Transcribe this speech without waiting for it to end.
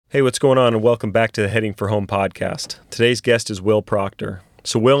Hey, what's going on? And welcome back to the Heading for Home podcast. Today's guest is Will Proctor.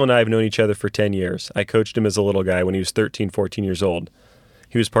 So Will and I have known each other for 10 years. I coached him as a little guy when he was 13, 14 years old.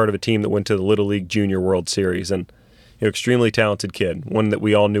 He was part of a team that went to the Little League Junior World Series, and extremely talented kid, one that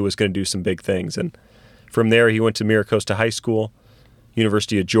we all knew was going to do some big things. And from there, he went to Miracosta High School,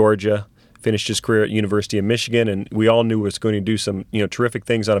 University of Georgia, finished his career at University of Michigan, and we all knew was going to do some terrific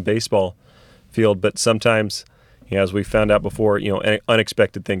things on a baseball field. But sometimes, as we found out before,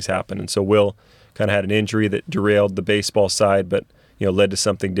 unexpected things happen. And so Will kind of had an injury that derailed the baseball side, but led to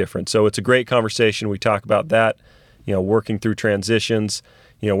something different. So it's a great conversation. We talk about that, working through transitions,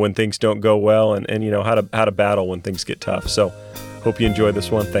 when things don't go well, and how to battle when things get tough. So hope you enjoy this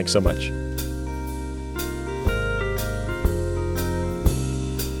one. Thanks so much.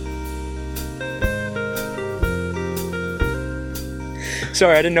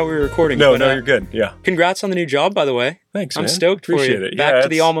 Sorry, I didn't know we were recording. No, you're good. Yeah. Congrats on the new job, by the way. Thanks, I'm man. stoked Appreciate for you. it. Back to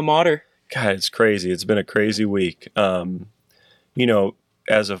the alma mater. God, it's crazy. It's been a crazy week. As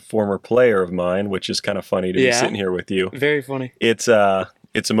a former player of mine, which is kind of funny to be sitting here with you. Very funny. It's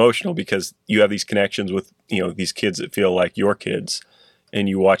emotional because you have these connections with, these kids that feel like your kids, and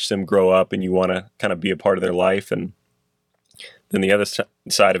you watch them grow up and you want to kind of be a part of their life. And then the other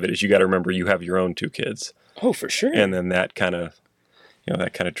side of it is you got to remember you have your own two kids. Oh, for sure. And then that kind of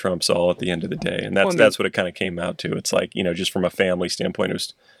trumps all at the end of the day. And that's what it kind of came out to. It's like, just from a family standpoint, it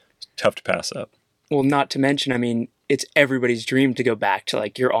was tough to pass up. Well, not to mention, it's everybody's dream to go back to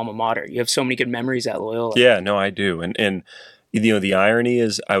like your alma mater. You have so many good memories at Loyola. Yeah, no, I do. And the irony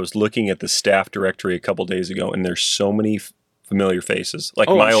is I was looking at the staff directory a couple days ago, and there's so many familiar faces, like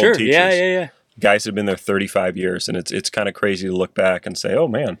my old teachers. Yeah. Guys that have been there 35 years, and it's kind of crazy to look back and say, oh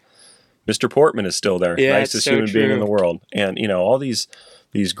man, Mr. Portman is still there. Yeah, Nicest human being in the world. And, all these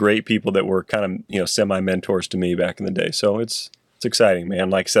great people that were kind of, semi-mentors to me back in the day. So it's exciting,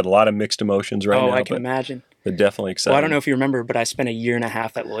 man. Like I said, a lot of mixed emotions right now. Oh, I can imagine. But definitely exciting. Well, I don't know if you remember, but I spent a year and a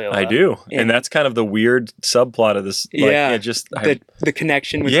half at Loyola. I do. And that's kind of the weird subplot of this. The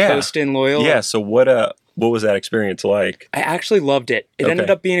connection with Costa and Loyola. Yeah, so what was that experience like? I actually loved it. It ended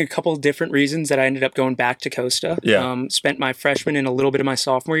up being a couple of different reasons that I ended up going back to Costa. Yeah. Spent my freshman and a little bit of my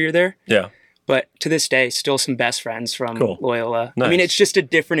sophomore year there. Yeah. But to this day, still some best friends from Loyola. Nice. It's just a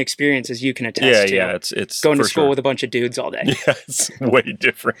different experience, as you can attest to. Yeah, it's going to school with a bunch of dudes all day. Yeah, it's way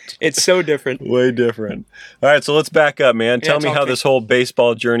different. It's so different. Way different. All right, so let's back up, man. Tell me how this whole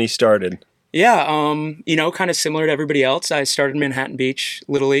baseball journey started. Yeah, kind of similar to everybody else. I started Manhattan Beach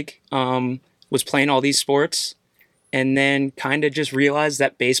Little League, was playing all these sports, and then kind of just realized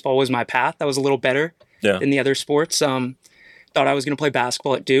that baseball was my path. I was a little better than the other sports. Thought I was going to play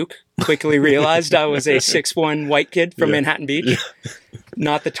basketball at Duke. Quickly realized I was a 6'1" white kid from Manhattan Beach.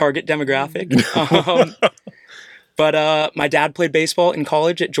 Not the target demographic. But my dad played baseball in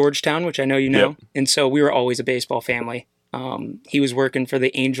college at Georgetown, which I know you know. Yep. And so we were always a baseball family. He was working for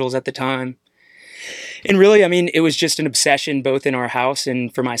the Angels at the time. And really, it was just an obsession both in our house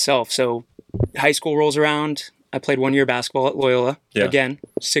and for myself. So high school rolls around. I played 1 year basketball at Loyola. Yeah. Again,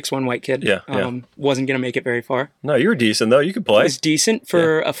 6'1" white kid. Wasn't going to make it very far. No, you were decent, though. You could play. It was decent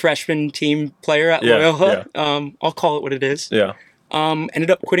for a freshman team player at Loyola. Yeah. I'll call it what it is. Yeah. Ended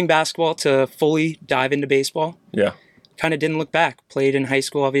up quitting basketball to fully dive into baseball. Yeah. Kind of didn't look back. Played in high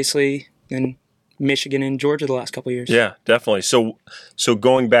school, obviously, in Michigan and Georgia the last couple of years. Yeah, definitely. So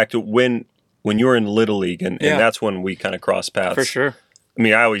going back to when you were in Little League, and that's when we kind of crossed paths. For sure.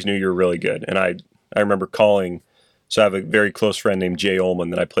 I always knew you were really good, and I remember calling. So I have a very close friend named Jay Ullman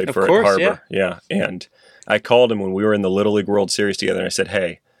that I played for at Harbor. Yeah. And I called him when we were in the Little League World Series together, and I said,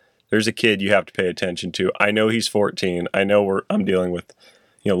 hey, there's a kid you have to pay attention to. I know he's 14. I know I'm dealing with,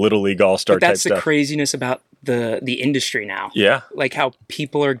 Little League All-Star type stuff. That's the craziness about the industry now. Yeah. Like how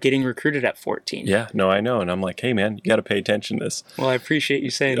people are getting recruited at 14. Yeah, no, I know. And I'm like, hey, man, you got to pay attention to this. Well, I appreciate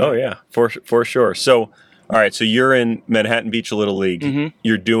you saying that. Oh, yeah, for sure. So, all right, so you're in Manhattan Beach Little League. Mm-hmm.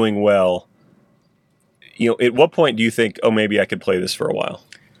 You're doing well. At what point do you think, oh, maybe I could play this for a while?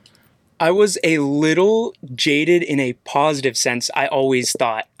 I was a little jaded in a positive sense. I always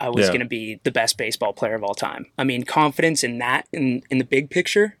thought I was going to be the best baseball player of all time. Confidence in that, in the big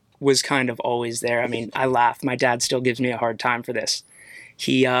picture, was kind of always there. I laugh. My dad still gives me a hard time for this.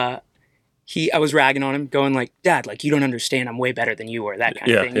 I was ragging on him, going like, Dad, like, you don't understand. I'm way better than you were, that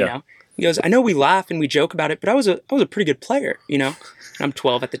kind of thing, you know? He goes, I know we laugh and we joke about it, but I was a pretty good player, And I'm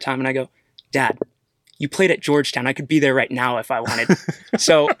 12 at the time, and I go, Dad, you played at Georgetown. I could be there right now if I wanted.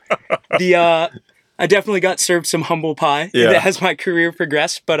 So I definitely got served some humble pie as my career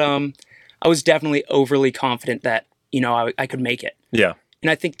progressed, but I was definitely overly confident that, I could make it. Yeah. And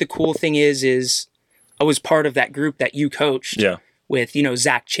I think the cool thing is I was part of that group that you coached with,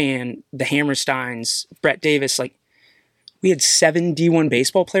 Zach Chan, the Hammersteins, Brett Davis. Like, we had 7 D1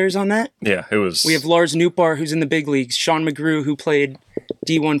 baseball players on that. Yeah, it was. We have Lars Nootbaar, who's in the big leagues, Sean McGrew, who played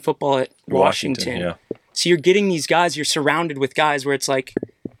D1 football at Washington. Yeah. So you're getting these guys, you're surrounded with guys where it's like,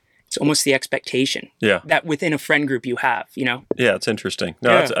 it's almost the expectation that within a friend group you have, Yeah, it's interesting.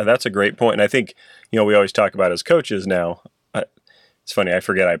 No, that's a great point. And I think, we always talk about as coaches now. It's funny, I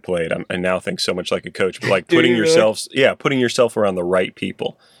forget I played. I now think so much like a coach, but like putting yourself around the right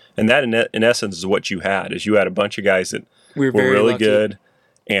people. And that in essence is what you had, is you had a bunch of guys that were really lucky. Good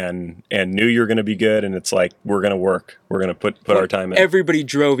and knew you were going to be good. And it's like, we're going to work. We're going to put our time in. Everybody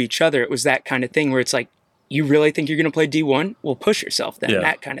drove each other. It was that kind of thing where it's like, you really think you're going to play D1? Well, push yourself then,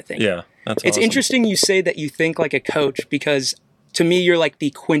 that kind of thing. Yeah, It's awesome. interesting you say that you think like a coach, because to me, you're like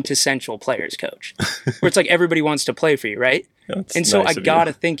the quintessential player's coach, where it's like everybody wants to play for you, right? And so I got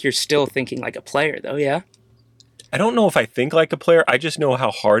to think you're still thinking like a player, though, yeah? I don't know if I think like a player. I just know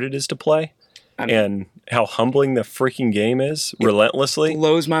how hard it is to play and how humbling the freaking game is relentlessly. It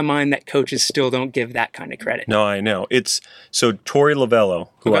blows my mind that coaches still don't give that kind of credit. No, I know. So Torey Lavello,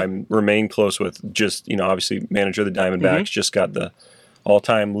 who I remain close with, just, obviously manager of the Diamondbacks, just got the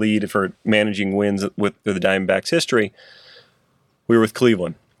all-time lead for managing wins with the Diamondbacks history. We were with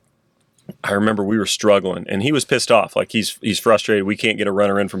Cleveland. I remember we were struggling, and he was pissed off. Like, he's frustrated. We can't get a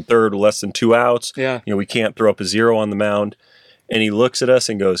runner in from third with less than 2 outs. Yeah. We can't throw up a 0 on the mound. And he looks at us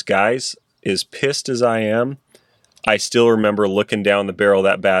and goes, guys, as pissed as I am, I still remember looking down the barrel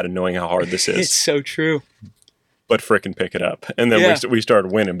that bat and knowing how hard this is. It's so true. But frickin' pick it up. And then we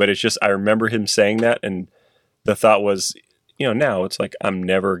started winning. But it's just, I remember him saying that, and the thought was, now it's like, I'm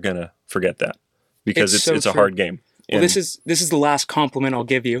never going to forget that, because it's a hard game. Well, this is the last compliment I'll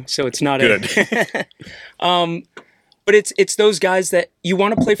give you, so it's not good. But it's those guys that you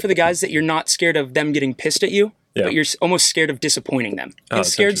want to play for, the guys that you're not scared of them getting pissed at you, but you're almost scared of disappointing them. And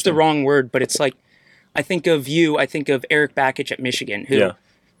scared's the wrong word, but it's like, I think of Eric Bakich at Michigan, who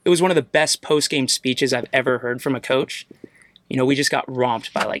it was one of the best post-game speeches I've ever heard from a coach. We just got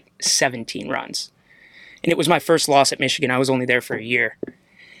romped by like 17 runs. And it was my first loss at Michigan. I was only there for a year.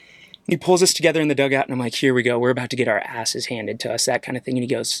 He pulls us together in the dugout, and I'm like, here we go. We're about to get our asses handed to us, that kind of thing. And he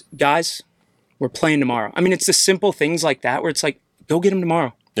goes, guys, we're playing tomorrow. I mean, it's the simple things like that where it's like, go get them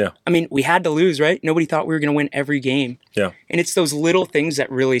tomorrow. Yeah. I mean, we had to lose, right? Nobody thought we were going to win every game. Yeah. And it's those little things that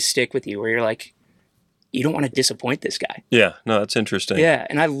really stick with you, where you're like, you don't want to disappoint this guy. Yeah. No, that's interesting. Yeah.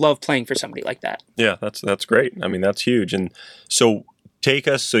 And I love playing for somebody like that. Yeah, that's great. I mean, that's huge. And so take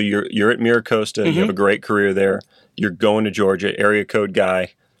us, so you're at Miracosta, you have a great career there. You're going to Georgia, area code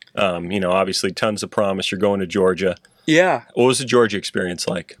guy. Obviously tons of promise. You're going to Georgia. Yeah. What was the Georgia experience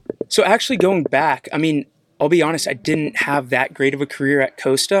like? So actually going back, I mean, I'll be honest, I didn't have that great of a career at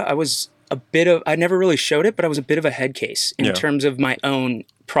Costa. I never really showed it, but I was a bit of a head case in terms of my own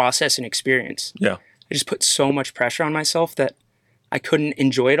process and experience. Yeah. I just put so much pressure on myself that I couldn't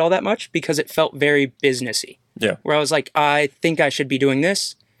enjoy it all that much, because it felt very businessy. Yeah. Where I was like, I think I should be doing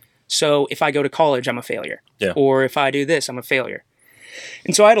this. So if I go to college, I'm a failure. Yeah. Or if I do this, I'm a failure.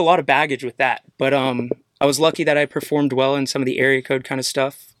 And so I had a lot of baggage with that. But I was lucky that I performed well in some of the area code kind of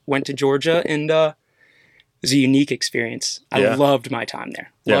stuff. Went to Georgia, and it was a unique experience. I loved my time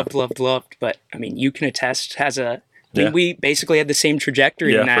there. Loved. But I mean, you can attest, we basically had the same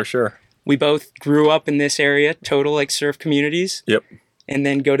trajectory in that. Yeah, for sure. We both grew up in this area, total like surf communities. Yep. And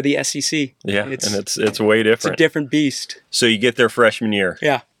then go to the SEC. Yeah, and it's way different. It's a different beast. So you get there freshman year.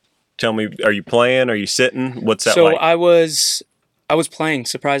 Yeah. Tell me, are you playing? Are you sitting? What's that like? So I was playing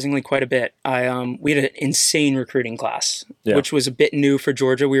surprisingly quite a bit. We had an insane recruiting class, which was a bit new for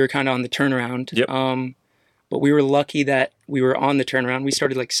Georgia. We were kind of on the turnaround. Yep. But we were lucky that we were on the turnaround. We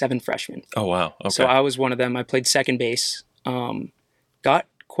started like 7 freshmen. Oh, wow. Okay. So I was one of them. I played second base. Got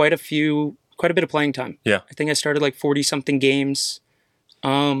quite a bit of playing time. Yeah. I think I started like 40-something games.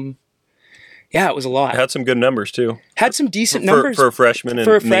 It was a lot. Had some good numbers too. Had some decent numbers for a freshman.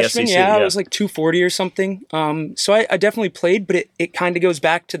 For a freshman, yeah, I was like 240 or something. So I definitely played, but it kind of goes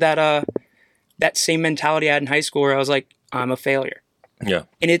back to that same mentality I had in high school, where I was like, I'm a failure. Yeah.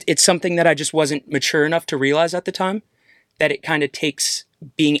 And it's something that I just wasn't mature enough to realize at the time, that it kind of takes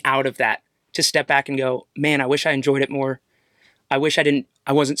being out of that to step back and go, man, I wish I enjoyed it more. I wish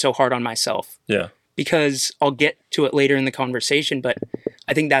I wasn't so hard on myself. Yeah. Because I'll get to it later in the conversation, but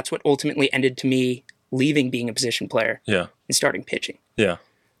I think that's what ultimately ended to me leaving being a position player and starting pitching. Yeah.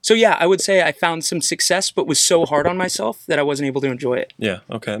 So yeah, I would say I found some success, but was so hard on myself that I wasn't able to enjoy it. Yeah.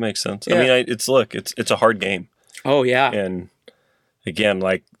 Okay. That makes sense. Yeah. I mean, it's a hard game. Oh yeah. And again,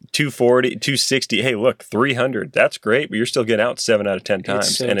 like 240, 260, hey, look, 300, that's great, but you're still getting out 7 out of 10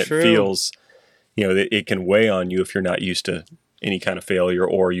 times. So and true. It feels, that it can weigh on you if you're not used to any kind of failure,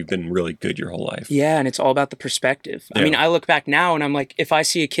 or you've been really good your whole life. Yeah, and it's all about the perspective. Yeah. I mean, I look back now and I'm like, if I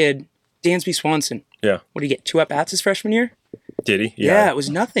see a kid, Dansby Swanson, Yeah. what did he get, 2 at-bats his freshman year? Did he? Yeah, it was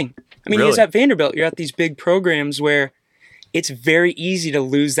nothing. I mean, he was Really? at Vanderbilt. You're at these big programs where it's very easy to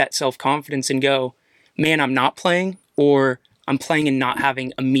lose that self-confidence and go, man, I'm not playing, or I'm playing and not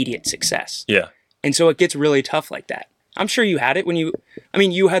having immediate success. Yeah. And so it gets really tough like that. I'm sure you had it when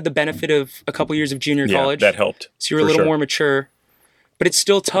you had the benefit of a couple years of junior college. That helped. So you're a little more mature, but it's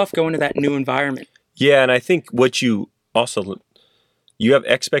still tough going to that new environment. Yeah, and I think what you have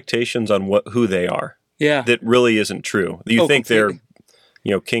expectations on who they are. Yeah. That really isn't true. You think completely.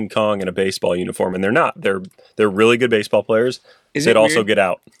 they're, King Kong in a baseball uniform, and they're not. They're really good baseball players that also get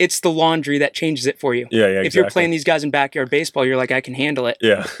out. It's the laundry that changes it for you. Yeah, exactly. If you're playing these guys in backyard baseball, you're like, I can handle it.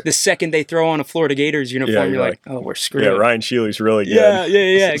 Yeah. The second they throw on a Florida Gators uniform, you're like, oh, we're screwed. Yeah, Ryan Shealy's really good.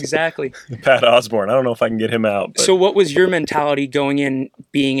 Yeah, exactly. Pat Osborne, I don't know if I can get him out. But. So what was your mentality going in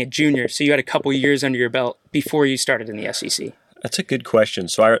being a junior? So you had a couple years under your belt before you started in the SEC. That's a good question.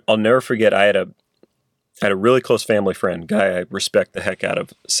 So I'll never forget, I had a really close family friend, guy I respect the heck out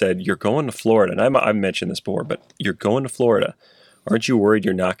of, said, you're going to Florida. And I've mentioned this before, but you're going to Florida. Aren't you worried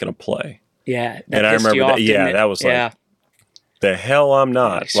you're not going to play? Yeah. And I remember that. Yeah, that was like, the hell I'm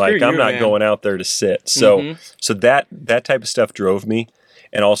not. Yeah, I'm not going out there to sit. So so that type of stuff drove me.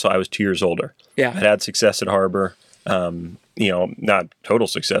 And also I was 2 years older. Yeah. I'd had success at Harbor. Not total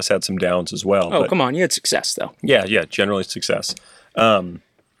success, had some downs as well. Oh, come on. You had success though. Yeah, generally success.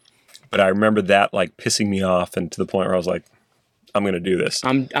 But I remember that like pissing me off, and to the point where I was like, I'm going to do this.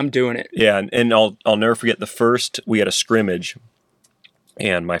 I'm doing it. Yeah, and I'll never forget we had a scrimmage,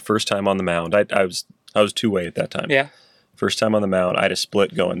 and my first time on the mound, I was 2-way at that time. Yeah. First time on the mound, I had a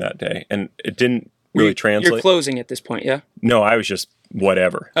split going that day, and it didn't really translate. You're closing at this point, yeah? No, I was just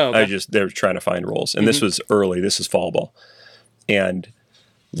whatever. Oh, okay. They were trying to find roles, and this was early. This is fall ball, and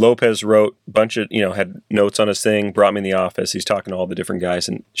Lopez wrote a bunch of, had notes on his thing, brought me in the office. He's talking to all the different guys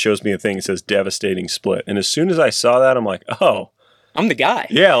and shows me a thing that says devastating split. And as soon as I saw that, I'm like, oh, I'm the guy.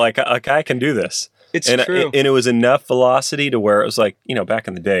 Yeah, like I can do this. It's true. And it was enough velocity to where it was like, back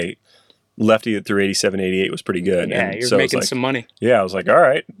in the day, lefty that threw 87, 88 was pretty good. Yeah, and you're so making some money. Yeah, I was like, all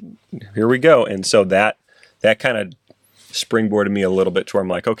right, here we go. And so that kind of springboarded me a little bit to where I'm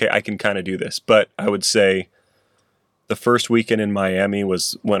like, okay, I can kind of do this. But I would say the first weekend in Miami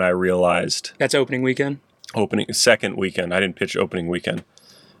was when I realized. That's opening weekend? Second weekend. I didn't pitch opening weekend.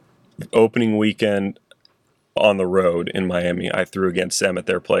 Opening weekend on the road in Miami, I threw against them at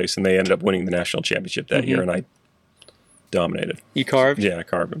their place, and they ended up winning the national championship that year, and I dominated. You carved? Yeah, I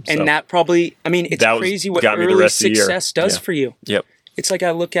carved them. And that probably, it's crazy what early success does for you. Yep. It's like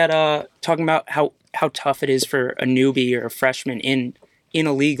I look at talking about how tough it is for a newbie or a freshman in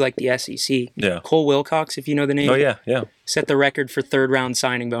a league like the SEC. Yeah. Cole Wilcox, if you know the name. Oh, yeah. Set the record for third round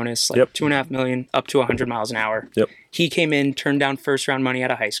signing bonus, like $2.5 million, up to 100 miles an hour. Yep. He came in, turned down first round money out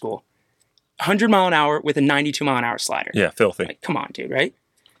of high school. 100 mile an hour with a 92 mile an hour slider. Yeah, filthy. Like, come on, dude, right?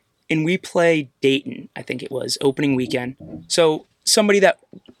 And we play Dayton, I think it was, opening weekend. So somebody that,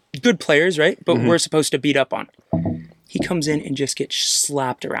 good players, right? But we're supposed to beat up on. He comes in and just gets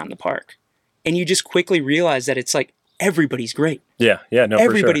slapped around the park. And you just quickly realize that it's like, everybody's great. Yeah, no,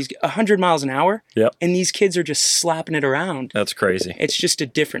 everybody's 100 miles an hour. Yep. And these kids are just slapping it around. That's crazy. It's just a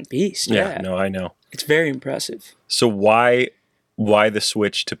different beast. Yeah, no, I know. It's very impressive. So why the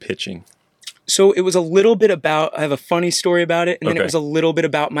switch to pitching? So it was a little bit about, I have a funny story about it, and then it was a little bit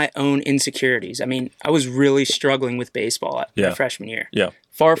about my own insecurities. I mean, I was really struggling with baseball at my freshman year. Yeah.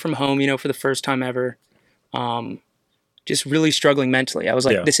 Far from home, for the first time ever. Just really struggling mentally. I was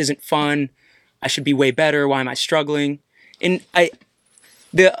like, this isn't fun. I should be way better. Why am I struggling? And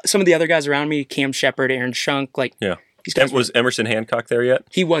some of the other guys around me, Cam Shepard, Aaron Shunk, these guys was Emerson Hancock there yet?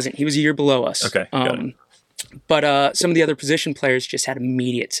 He wasn't. He was a year below us. Okay. Got it. But some of the other position players just had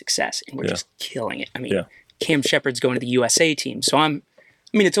immediate success and were just killing it. I mean, Cam Shepard's going to the USA team. So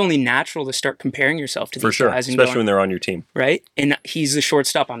it's only natural to start comparing yourself to these guys. And especially when they're on your team. Right? And he's the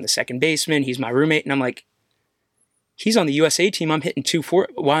shortstop. I'm the second baseman. He's my roommate. And I'm like, he's on the USA team. I'm hitting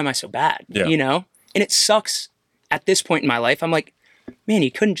 240. Why am I so bad? Yeah. And it sucks at this point in my life. I'm like, man,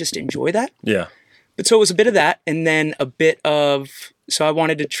 you couldn't just enjoy that? Yeah. But so it was a bit of that, and then a bit of, so I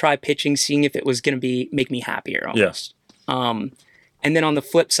wanted to try pitching, seeing if it was going to make me happier almost. Yeah. And then on the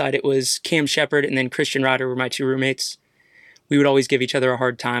flip side, it was Cam Shepard and then Christian Ryder were my two roommates. We would always give each other a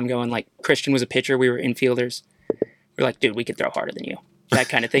hard time going like, Christian was a pitcher, we were infielders. We're like, dude, we could throw harder than you. That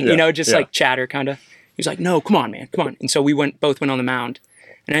kind of thing, like chatter kind of. He was like, no, come on, man, come on. And so we both went on the mound,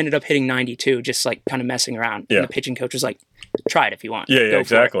 and I ended up hitting 92, just like kind of messing around. Yeah. And the pitching coach was like, try it if you want. Yeah,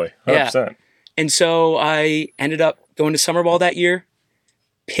 exactly. 100%. Yeah. And so I ended up going to summer ball that year,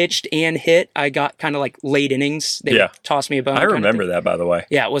 pitched and hit. I got kind of like late innings. They tossed me a bone. I remember that, by the way.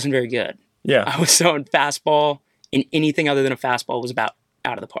 Yeah, it wasn't very good. Yeah. I was throwing fastball, and anything other than a fastball was about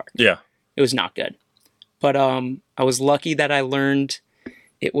out of the park. Yeah. It was not good. But I was lucky that I learned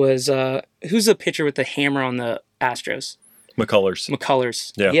it was, who's the pitcher with the hammer on the Astros?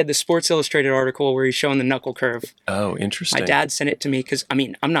 McCullers. Yeah. He had the Sports Illustrated article where he's showing the knuckle curve. Oh, interesting. My dad sent it to me because, I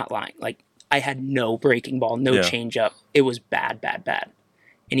mean, I'm not lying. Like, I had no breaking ball, no changeup. It was bad.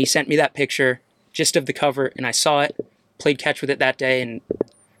 And he sent me that picture just of the cover, and I saw it, played catch with it that day, and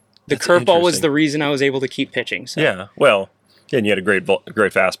the curveball was the reason I was able to keep pitching. So. Yeah, well, and you had a great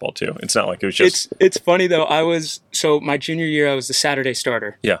fastball too. It's not like it was just... It's funny though, my junior year I was the Saturday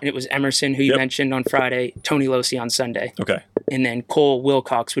starter. Yeah. And it was Emerson, who you mentioned on Friday, Tony Losi on Sunday. Okay. And then Cole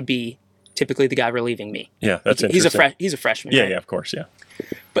Wilcox would be typically the guy relieving me. Yeah, that's interesting. He's a freshman. Yeah, right? yeah, of course, yeah.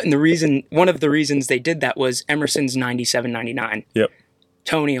 But one of the reasons they did that was Emerson's 97, 99. Yep.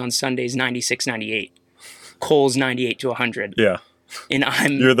 Tony on Sundays 96, 98. Cole's 98 to 100. Yeah. And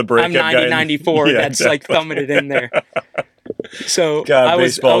You're the breakup guy. 90, 94. Yeah, that's exactly. like thumbing it in there. So God, I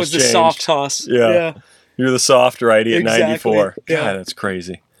was the changed. soft toss. Yeah. You're the soft righty at Exactly. 94. Yeah. God, that's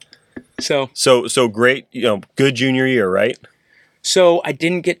crazy. So Great, good junior year, right? So I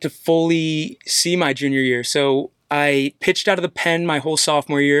didn't get to fully see my junior year. So I pitched out of the pen my whole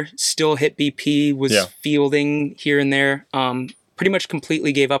sophomore year, still hit BP, was fielding here and there. Pretty much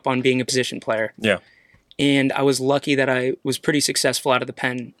completely gave up on being a position player. Yeah. And I was lucky that I was pretty successful out of the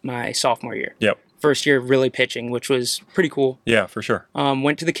pen my sophomore year. Yep. First year really pitching, which was pretty cool. Yeah, for sure.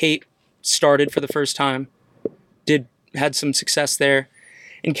 Went to the Cape, started for the first time, had some success there,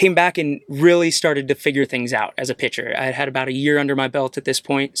 and came back and really started to figure things out as a pitcher. I had about a year under my belt at this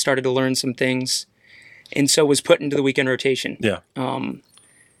point, started to learn some things, and so was put into the weekend rotation. Yeah. And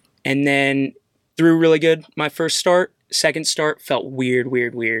then threw really good my first start. Second start felt weird.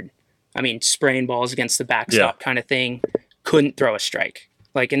 I mean, spraying balls against the backstop kind of thing. Couldn't throw a strike.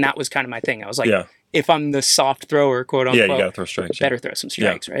 And that was kind of my thing. I was like, if I'm the soft thrower, quote unquote, you got to throw strikes. Better throw some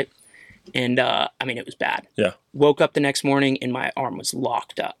strikes, right? And I mean, it was bad. Yeah. Woke up the next morning and my arm was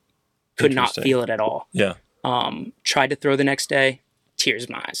locked up. Could not feel it at all. Yeah. Tried to throw the next day, tears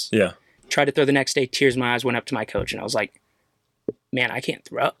in my eyes. Yeah. Tried to throw the next day, tears in my eyes. Went up to my coach and I was like, man, I can't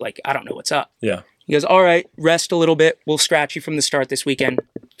throw. I don't know what's up. Yeah. He goes, all right, rest a little bit. We'll scratch you from the start this weekend.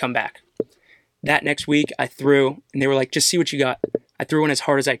 Come back. That next week, I threw, and they were like, just see what you got. I threw one as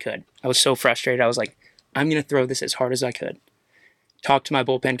hard as I could. I was so frustrated. I was like, I'm going to throw this as hard as I could. Talked to my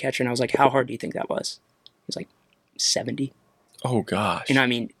bullpen catcher, and I was like, how hard do you think that was? He was like, 70. Oh, gosh. And I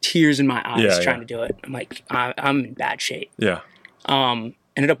mean, tears in my eyes trying to do it. I'm like, I'm in bad shape. Yeah.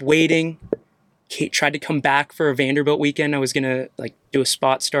 Ended up waiting. Tried to come back for a Vanderbilt weekend. I was going to do a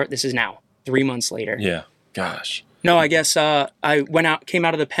spot start. This is now 3 months later. Yeah. Gosh. No, I guess I came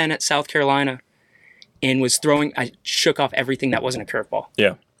out of the pen at South Carolina and was throwing. I shook off everything that wasn't a curveball.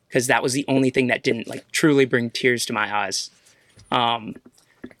 Yeah. Because that was the only thing that didn't truly bring tears to my eyes.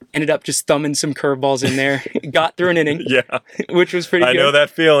 Ended up just thumbing some curveballs in there. Got through an inning. Yeah. Which was pretty good. I know that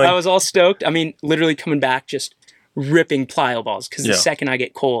feeling. I was all stoked. I mean, literally coming back, just ripping plyo balls. Because the second I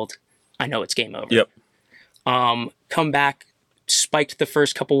get cold, I know it's game over. Yep. Come back, spiked the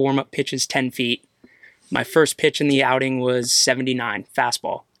first couple warm-up pitches 10 feet. My first pitch in the outing was 79,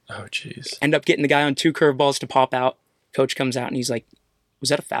 fastball. Oh, jeez. End up getting the guy on 2 curveballs to pop out. Coach comes out and he's like,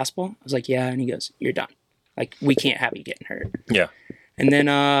 was that a fastball? I was like, yeah. And he goes, you're done. We can't have you getting hurt. Yeah. And then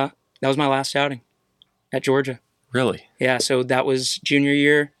that was my last outing at Georgia. Really? Yeah, so that was junior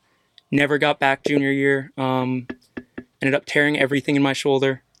year. Never got back junior year. Ended up tearing everything in my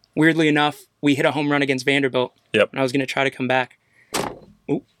shoulder. Weirdly enough, we hit a home run against Vanderbilt. Yep. And I was going to try to come back.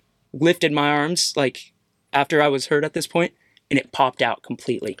 Lifted my arms, after I was hurt at this point, and it popped out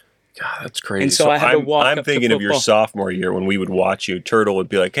completely. God, that's crazy. And so I had to walk I'm up to thinking of your football. sophomore year when we would watch you. Turtle would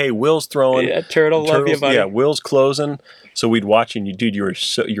be like, hey, Will's throwing. Yeah, Turtle, love you, buddy. Yeah, Will's closing. So we'd watch you, and dude, you're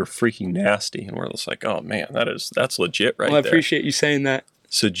freaking nasty. And we're just like, oh, man, that's legit right there. Well, I appreciate you saying that.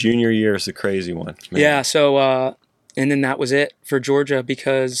 So junior year is the crazy one. Man. Yeah, so, and then that was it for Georgia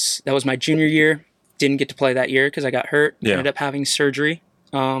because that was my junior year. Didn't get to play that year because I got hurt. Yeah. Ended up having surgery.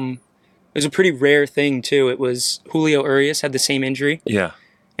 It was a pretty rare thing, too. It was Julio Urias had the same injury. Yeah.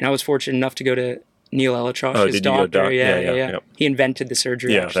 And I was fortunate enough to go to Neil Elitrosh, Oh, his did you go doctor. Yeah. Yep. He invented the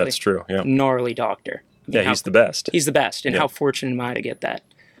surgery, Yeah, actually. that's true. Yeah. Gnarly doctor. I mean, He's the best. He's the best. And Yeah. how fortunate am I to get that?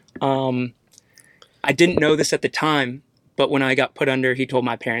 I didn't know this at the time, but when I got put under, he told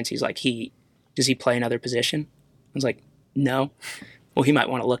my parents, he's like, does he play another position? I was like, no. well, he might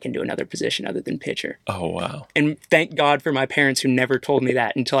want to look into another position other than pitcher. Oh, wow. And thank God for my parents who never told me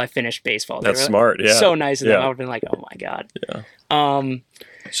that until I finished baseball. That's smart, yeah. So nice of them. I would have been like, oh my God. Yeah.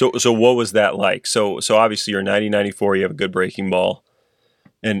 So what was that like? So obviously you're 90-94, you have a good breaking ball,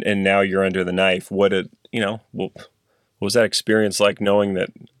 and now you're under the knife. What was that experience like, knowing that,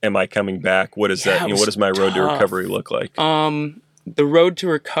 am I coming back? What is that? What does my road to recovery look like? The road to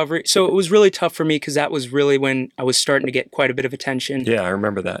recovery. So it was really tough for me because that was really when I was starting to get quite a bit of attention. Yeah, I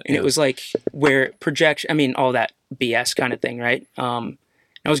remember that. And it was like where projection, I mean, all that BS kind of thing, right? I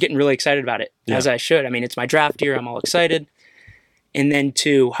was getting really excited about it, as I should. I mean, it's my draft year. I'm all excited. And then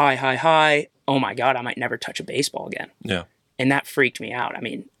to high, oh my God, I might never touch a baseball again. Yeah. And that freaked me out. I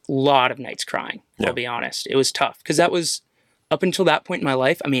mean, a lot of nights crying, I'll be honest. It was tough because that was, up until that point in my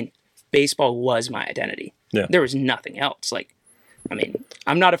life, I mean, baseball was my identity. Yeah. There was nothing else. Like, I mean,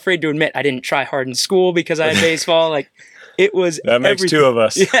 I'm not afraid to admit I didn't try hard in school because I had baseball. Like, it was that makes everything. Two of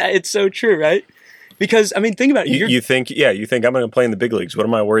us. Yeah, it's so true, right? Because, I mean, think about it. You think I'm going to play in the big leagues. What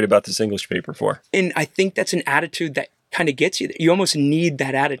am I worried about this English paper for? And I think that's an attitude that kind of gets you there. You almost need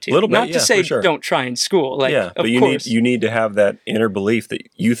that attitude. A little bit, not to say sure. Don't try in school. Like, yeah, but you need to have that inner belief that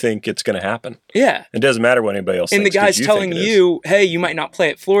you think it's going to happen. Yeah. It doesn't matter what anybody else thinks. And the guy's telling you, hey, you might not play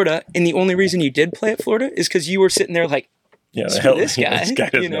at Florida. And the only reason you did play at Florida is because you were sitting there like, yeah, this guy. This guy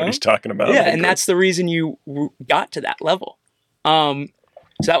doesn't know what he's talking about. Yeah, and that's the reason you got to that level. So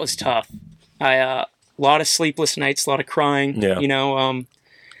that was tough. A lot of sleepless nights, a lot of crying. Yeah.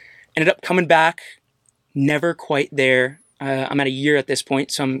 Ended up coming back, never quite there. I'm at a year at this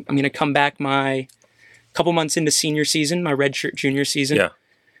point, so I'm going to come back my couple months into senior season, my redshirt junior season. Yeah.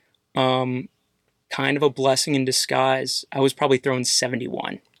 Kind of a blessing in disguise. I was probably throwing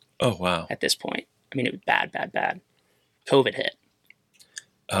 71. Oh, wow. At this point. I mean, it was bad. COVID hit.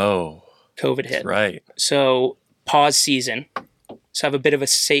 Oh. COVID hit. Right. So, pause season. So, I have a bit of a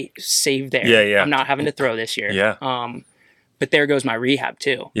save there. Yeah. I'm not having to throw this year. Yeah. But there goes my rehab,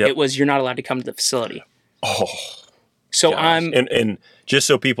 too. Yep. It was, you're not allowed to come to the facility. Oh. So, gosh. And just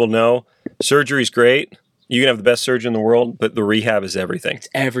so people know, surgery's great. You can have the best surgeon in the world, but the rehab is everything. It's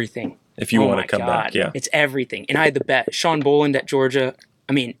everything. If you want to come back, yeah. It's everything. And I had the best. Sean Boland at Georgia,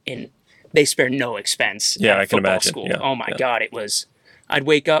 I mean, they spare no expense. Yeah, at I can football imagine. School. Yeah, oh my God, it was. I'd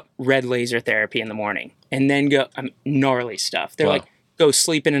wake up, red laser therapy in the morning, and then go gnarly stuff. They're like, go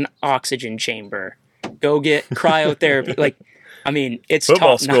sleep in an oxygen chamber, go get cryotherapy. Like, I mean, it's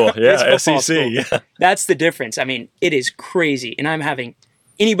football school. Yeah, SEC. School. Yeah, that's the difference. I mean, it is crazy, and I'm having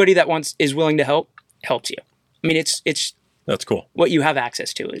anybody that is willing to helps you. I mean, it's that's cool. What you have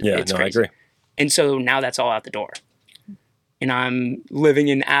access to. It's crazy. I agree. And so now that's all out the door. And I'm living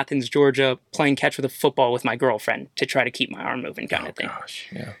in Athens, Georgia, playing catch with a football with my girlfriend to try to keep my arm moving kind of thing. Gosh,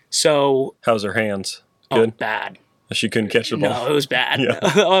 yeah. So. How's her hands? Good? Oh, bad. She couldn't catch the ball? No, it was bad. Yeah.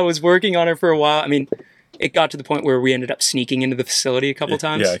 I was working on her for a while. I mean, it got to the point where we ended up sneaking into the facility a couple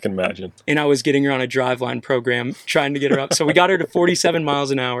times. Yeah, I can imagine. And I was getting her on a driveline program, trying to get her up. So we got her to 47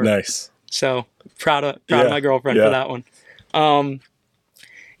 miles an hour. Nice. So proud of my girlfriend for that one.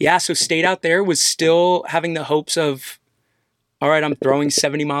 So stayed out there, was still having the hopes of, all right, I'm throwing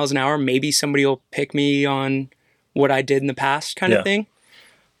 70 miles an hour. Maybe somebody will pick me on what I did in the past kind of thing.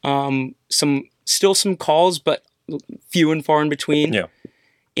 Some calls, but few and far in between. Yeah.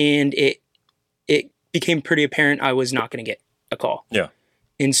 And it became pretty apparent I was not going to get a call. Yeah.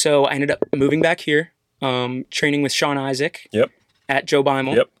 And so I ended up moving back here, training with Sean Isaac. Yep. At Joe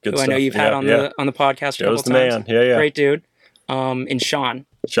Beimel, Good who stuff. I know you've had on the podcast a couple Joe's times. the man. Yeah. Great dude. And Sean.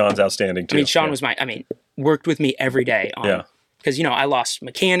 Sean's outstanding too. I mean, Sean was worked with me every day. Because, I lost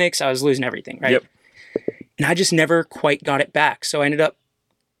mechanics. I was losing everything, right? Yep. And I just never quite got it back. So I ended up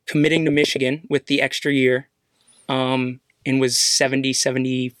committing to Michigan with the extra year and was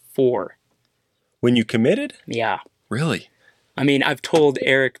 74. When you committed? Yeah. Really? I mean, I've told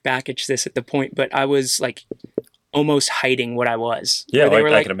Eric Bakich this at the point, but I was like almost hiding what I was. Yeah,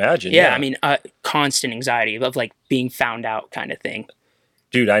 I can imagine. Yeah, I mean, constant anxiety of like being found out kind of thing.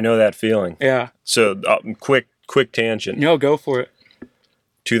 Dude, I know that feeling. Yeah. So quick tangent. No, go for it.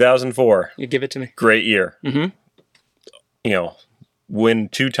 2004. You give it to me. Great year. Mm-hmm. Win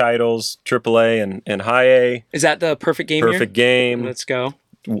 2 titles, AAA and High A. Is that the perfect game? Perfect game. Let's go.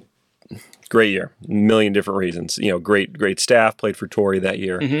 Great year. A million different reasons. Great staff. Played for Torrey that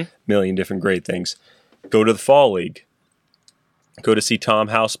year. Mm-hmm. Million different great things. Go to the Fall League. Go to see Tom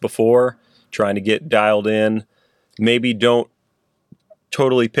House before, trying to get dialed in. Maybe don't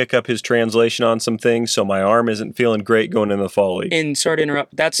totally pick up his translation on some things, so my arm isn't feeling great going into the Fall League. And sorry to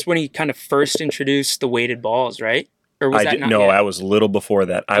interrupt, that's when he kind of first introduced the weighted balls, right? Or was that not No, yet? I was a little before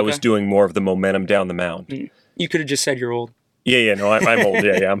that. I was doing more of the momentum down the mound. You could have just said you're old. Yeah. No, I'm old.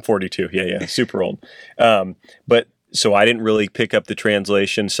 Yeah. I'm 42. Yeah. Super old. But so I didn't really pick up the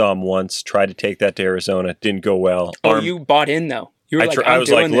translation. Saw him once. Tried to take that to Arizona. Didn't go well. Oh, you bought in though. You were I was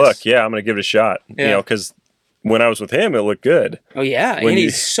like, look, yeah, I'm going to give it a shot. Yeah. Because when I was with him, it looked good. Oh yeah, and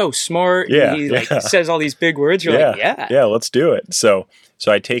he's so smart. Yeah, and he says all these big words. You're like, yeah, let's do it. So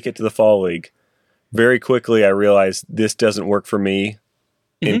I take it to the fall league. Very quickly, I realized this doesn't work for me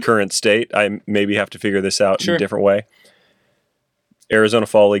in current state. I maybe have to figure this out in a different way. Arizona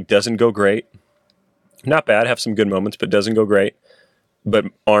Fall League doesn't go great. Not bad. Have some good moments, but doesn't go great. But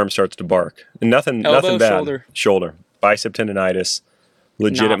arm starts to bark. And nothing bad. Shoulder. Bicep tendonitis.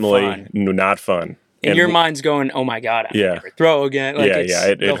 Legitimately not fun. And your mind's going, oh my God, I never throw again. Like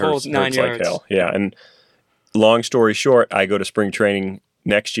It hurts 9 yards. like hell. Yeah. And long story short, I go to spring training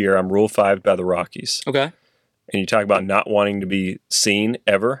next year. I'm Rule 5 by the Rockies. Okay. And you talk about not wanting to be seen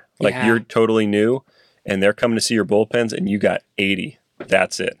ever. Like you're totally new and they're coming to see your bullpens and you got 80.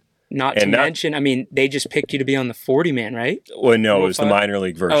 That's it. Not to mention, I mean, they just picked you to be on the 40-man, right? Well, no, it was the minor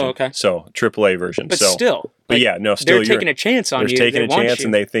league version. Oh, okay. So, AAA version. But still. But still. They're taking a chance on you. They're taking a chance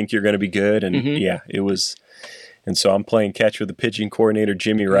and they think you're going to be good. And it was. And so I'm playing catch with the pitching coordinator,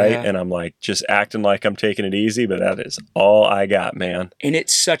 Jimmy Wright, and I'm like just acting like I'm taking it easy, but that is all I got, man. And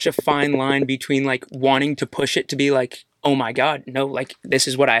it's such a fine line between like wanting to push it to be like, oh my God, no, like this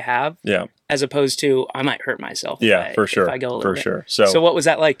is what I have. Yeah. As opposed to I might hurt myself. For sure. If I go a little for bit. sure. So what was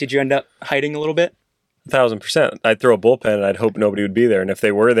that like? Did you end up hiding a little bit? 1,000%. I'd throw a bullpen and I'd hope nobody would be there. And if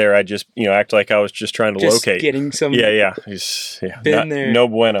they were there, I'd just, act like I was just trying to locate. Getting some. Yeah. Been there. No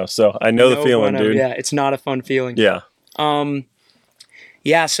bueno. So I know the feeling, dude. Yeah, it's not a fun feeling. Yeah.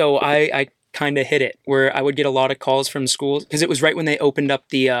 So I kind of hit it where I would get a lot of calls from schools because it was right when they opened up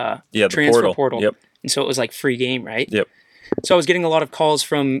the transfer portal. Yep. And so it was like free game, right? Yep. So I was getting a lot of calls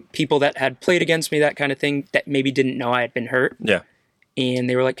from people that had played against me, that kind of thing, that maybe didn't know I had been hurt. Yeah. And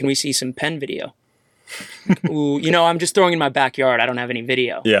they were like, can we see some pen video? Ooh, I'm just throwing in my backyard. I don't have any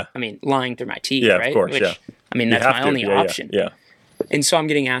video. Yeah. I mean, lying through my teeth, yeah, right? Of course, yeah. I mean, that's my only option. Yeah. And so I'm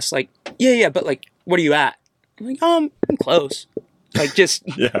getting asked like, but like, what are you at? I'm like, I'm close. Like just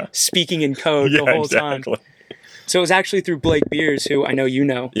speaking in code the whole time. So it was actually through Blake Beers, who I know you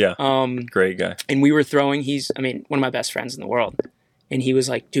know. Yeah. Great guy. And we were throwing. He's, one of my best friends in the world. And he was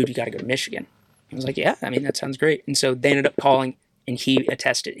like, dude, you got to go to Michigan. I was like, yeah, that sounds great. And so they ended up calling and he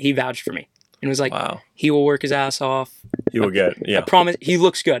attested. He vouched for me. And was like, wow. He will work his ass off. He will I promise. He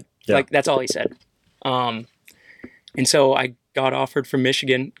looks good. Yeah. Like, that's all he said. And so I got offered from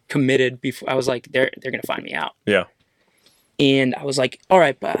Michigan, committed before. I was like, they're going to find me out. Yeah. And I was like, all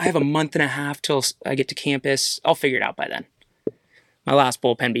right, but I have a month and a half till I get to campus. I'll figure it out by then. My last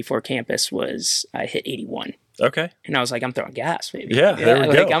bullpen before campus was, I hit 81. Okay. And I was like, I'm throwing gas, baby. Yeah, there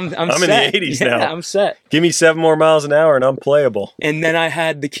we go. I'm in the 80s now. I'm set. Give me 7 more miles an hour and I'm playable. And then I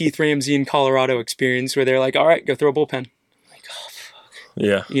had the Keith Ramsey in Colorado experience where they're like, all right, go throw a bullpen. I'm like, oh, fuck.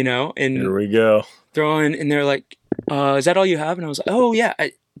 Yeah. And here we go. Throwing, and they're like, is that all you have? And I was like, oh, yeah.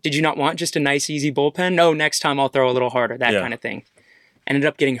 Did you not want just a nice, easy bullpen? No, next time I'll throw a little harder, that kind of thing. Ended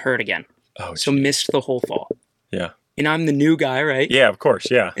up getting hurt again. Oh, so missed the whole fall. Yeah. And I'm the new guy, right? Yeah, of course,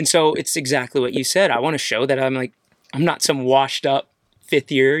 yeah. And so it's exactly what you said. I want to show that I'm not some washed up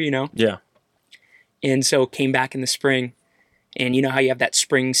 5th year, Yeah. And so came back in the spring. And you know how you have that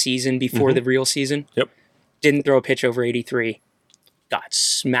spring season before the real season? Yep. Didn't throw a pitch over 83. Got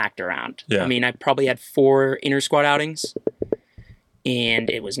smacked around. Yeah. I mean, I probably had 4 inter-squad outings. And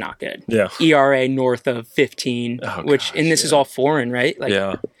it was not good. Yeah. ERA north of 15, this is all foreign, right?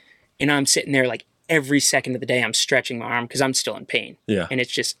 Yeah. And I'm sitting there like every second of the day, I'm stretching my arm because I'm still in pain. Yeah. And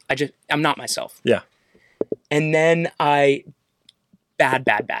it's just, I'm not myself. Yeah. And then bad,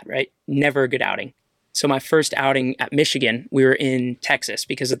 right? Never a good outing. So my first outing at Michigan, we were in Texas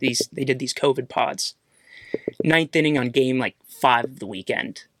because of they did these COVID pods. 9th inning on game 5 of the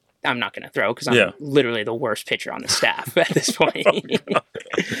weekend. I'm not going to throw because I'm literally the worst pitcher on the staff at this point.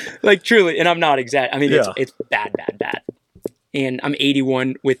 Truly. And I'm not exact. I mean, it's bad. And I'm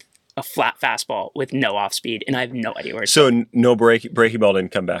 81 with a flat fastball with no off speed, and I have no idea where it's going. So no breaky ball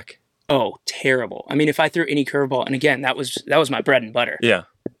didn't come back? Oh, terrible. I mean, if I threw any curveball, and again, that was my bread and butter. Yeah.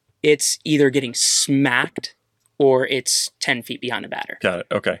 It's either getting smacked or it's 10 feet behind the batter. Got it.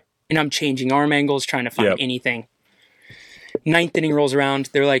 Okay. And I'm changing arm angles, trying to find anything. 9th inning rolls around.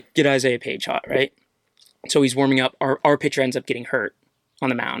 They're like, get Isaiah Page hot, right? So he's warming up. Our pitcher ends up getting hurt on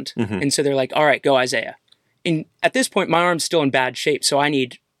the mound. Mm-hmm. And so they're like, all right, go Isaiah. And at this point, my arm's still in bad shape, so I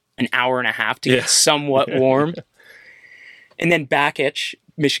need an hour and a half to get somewhat warm. And then Bakich,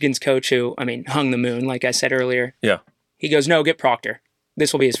 Michigan's coach, who, hung the moon, like I said earlier. Yeah. He goes, no, get Proctor.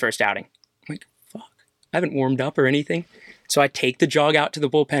 This will be his first outing. I'm like, fuck. I haven't warmed up or anything. So I take the jog out to the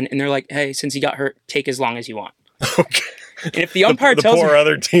bullpen, and they're like, "Hey, since he got hurt, take as long as you want." Okay. And if the umpire the tells poor me,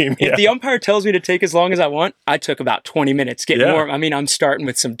 other team, if the umpire tells me to take as long as I want, I took about 20 minutes getting warm. I mean, I'm starting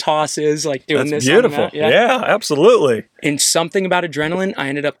with some tosses, like doing That's this. beautiful. Yeah, absolutely. And something about adrenaline, I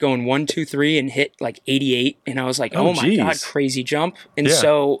ended up going 1, 2, 3 and hit like 88. And I was like, oh my God, crazy jump. And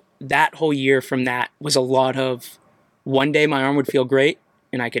so that whole year from that was a lot of one day my arm would feel great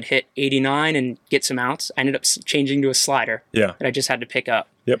and I could hit 89 and get some outs. I ended up changing to a slider that I just had to pick up.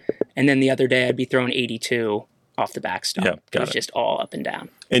 Yep. And then the other day I'd be throwing 82 off the backstop. Yeah, it was just all up and down.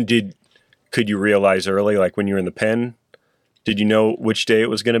 And could you realize early, like when you were in the pen, did you know which day it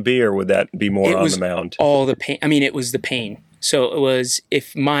was going to be, or would that be more on the mound? All the pain. I mean, it was the pain. So it was,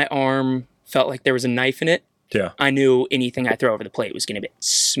 if my arm felt like there was a knife in it, I knew anything I throw over the plate was going to get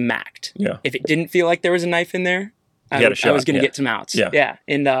smacked. Yeah. If it didn't feel like there was a knife in there, I was going to get some outs. Yeah.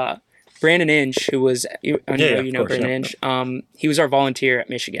 And Brandon Inge, who was, you know Brandon Inge, he was our volunteer at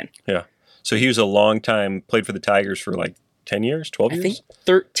Michigan. Yeah. So he was a long time, played for the Tigers for like 10 years, 12 years? I think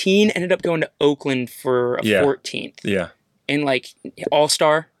 13, ended up going to Oakland for a 14th. Yeah. And like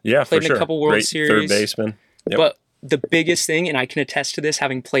all-star. Yeah, played for sure. in a couple World Great Series. Third baseman. Yep. But the biggest thing, and I can attest to this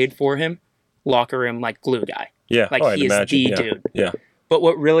having played for him, locker room like glue guy. Yeah. Like he is the dude. Yeah. But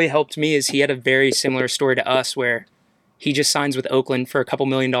what really helped me is he had a very similar story to us where he just signs with Oakland for a couple $1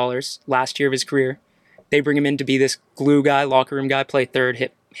 million last year of his career. They bring him in to be this glue guy, locker room guy, play third,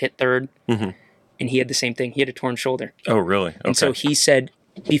 hit third. Mm-hmm. And he had the same thing. He had a torn shoulder. Oh, really? Okay. And so he said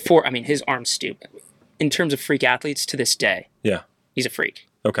before, I mean, his arm's stupid. In terms of freak athletes to this day, he's a freak.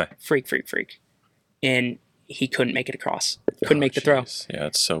 Okay. Freak. And he couldn't make it across. Couldn't make the throw. Yeah,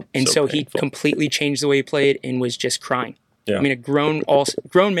 it's so And so painful. he completely changed the way he played and was just crying. Yeah. I mean, a grown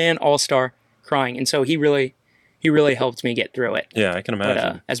man, all-star, crying. And so he really helped me get through it. Yeah, I can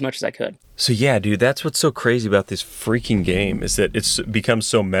imagine. But, as much as I could. So yeah, dude, that's what's so crazy about this freaking game is that it's become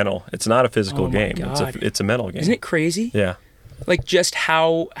so mental. It's not a physical game. God. It's a mental game. Isn't it crazy? Yeah. Like just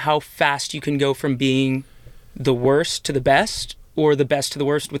how fast you can go from being the worst to the best or the best to the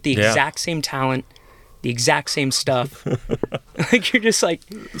worst with the exact same talent, the exact same stuff. Like you're just like...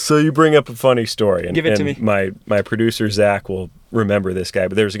 So you bring up a funny story. And, give it to me. My producer, Zach, will remember this guy.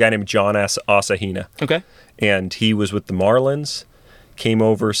 But there was a guy named John Asahina. Okay. And he was with the Marlins, came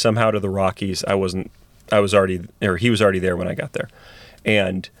over somehow to the Rockies. He was already there when I got there.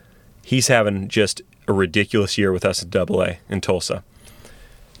 And he's having just a ridiculous year with us at AA in Tulsa.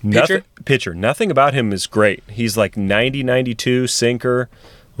 Pitcher. Nothing about him is great. He's like 90, 92, sinker,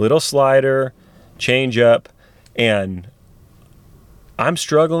 little slider, change up, and I'm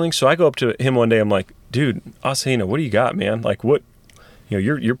struggling. So I go up to him one day. I'm like, dude, Asahina, what do you got, man? Like, what? You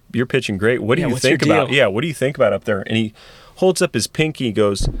know, you're pitching great. What do you think about? Yeah, what do you think about up there? And he holds up his pinky,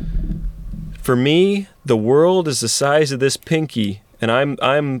 goes, for me, the world is the size of this pinky, and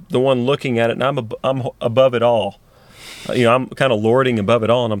I'm the one looking at it, and I'm above it all. You know, I'm kind of lording above it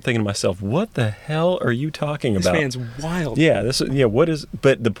all, and I'm thinking to myself, what the hell are you talking about? This man's wild. Yeah, what is?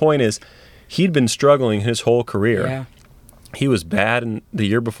 But the point is, he'd been struggling his whole career. Yeah. He was bad in the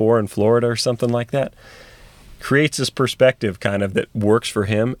year before in Florida or something like that. Creates this perspective kind of that works for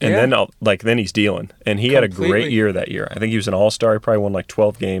him, and then he's dealing. And he had a great year that year. I think he was an all-star. He probably won like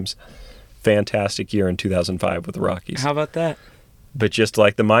 12 games. Fantastic year in 2005 with the Rockies. How about that? But just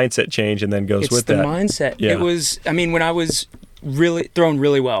like the mindset change and then goes with that. It's the mindset. Yeah. It was, I mean, when I was really throwing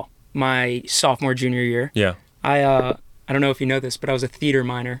really well my sophomore, junior year. Yeah. I don't know if you know this, but I was a theater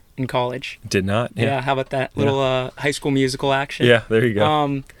minor in college. Did not. Yeah. How about that little High School Musical action? Yeah, there you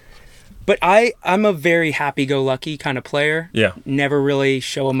go. But I'm a very happy-go-lucky kind of player. Yeah. Never really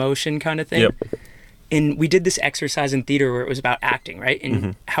show emotion kind of thing. Yep. And we did this exercise in theater where it was about acting, right?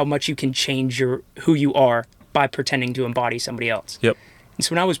 And how much you can change who you are by pretending to embody somebody else. Yep. And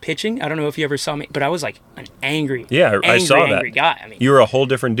so when I was pitching, I don't know if you ever saw me, but I was like an angry I saw that. Angry guy. I mean, you were a whole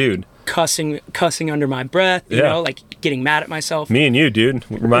different dude. Cussing under my breath, you know, like getting mad at myself. Me and you, dude.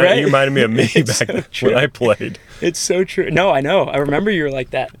 You reminded me of me back then when I played. It's so true. No, I know. I remember you were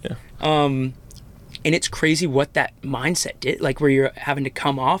like that. Yeah. And it's crazy what that mindset did, like where you're having to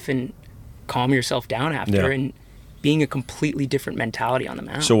come off and calm yourself down after and being a completely different mentality on the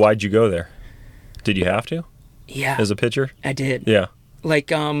mound. So why'd you go there? Did you have to? Yeah. As a pitcher? I did. Yeah.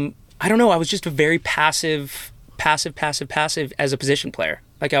 Like, I don't know. I was just a very passive as a position player.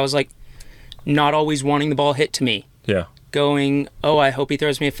 Like I was like not always wanting the ball hit to me. Yeah. Going, I hope he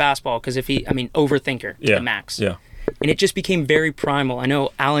throws me a fastball because overthinker to the max. Yeah. And it just became very primal. I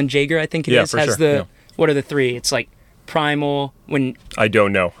know Alan Jaeger, I think it is, has what are the three? It's like primal when... I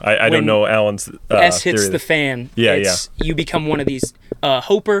don't know. I don't know Alan's S hits the fan. Yeah, You become one of these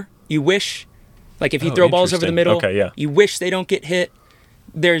hoper, you wish, Like if you throw balls over the middle, okay, yeah. you wish they don't get hit.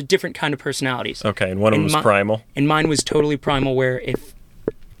 There's different kind of personalities. Okay, and one of them was primal? And mine was totally primal, where if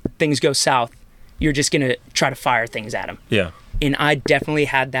things go south, you're just going to try to fire things at them. Yeah. And I definitely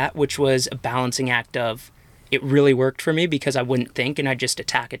had that, which was a balancing act of, it really worked for me because I wouldn't think and I'd just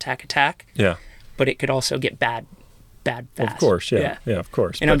attack. Yeah. But it could also get bad fast. Well, of course, yeah. Yeah, of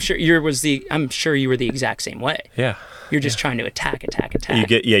course. And I'm sure you were the exact same way. Yeah. You're just trying to attack. You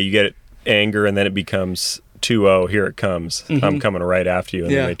get anger, and then it becomes 2-0, here it comes. I'm coming right after you,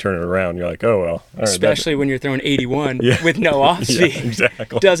 and then they turn it around. You're like, oh, well. All right, especially when you're throwing 81 with no off speed. Yeah,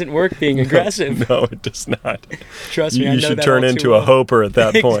 exactly. Doesn't work being aggressive. No, it does not. Trust me, I know you should that turn all into too a hoper at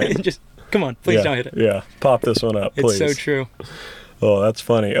that point. Just, come on, please don't hit it. Yeah, pop this one up, please. It's so true. Oh, that's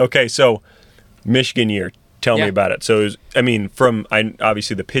funny. Okay, so Michigan year. Tell me about it. So, it was,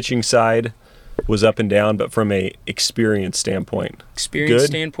 obviously the pitching side was up and down, but from a experience standpoint,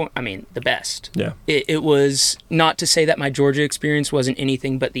 the best. Yeah. It was, not to say that my Georgia experience wasn't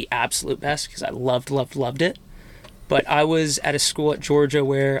anything but the absolute best, because I loved it. But I was at a school at Georgia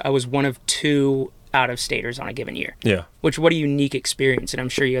where I was one of 2 out-of-staters on a given year. Yeah. Which, what a unique experience, and I'm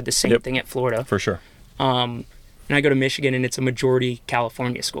sure you had the same thing at Florida. For sure. And I go to Michigan, and it's a majority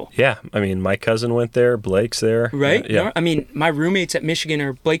California school. Yeah. My cousin went there. Blake's there. Right? Yeah. My roommates at Michigan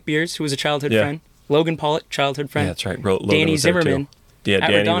are Blake Beers, who was a childhood friend. Logan Pollock, childhood friend. Yeah, that's right. Logan Danny was there Zimmerman. Too. Yeah,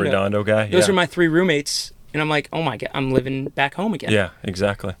 Danny Redondo guy. Those are my 3 roommates. And I'm like, oh my God, I'm living back home again. Yeah,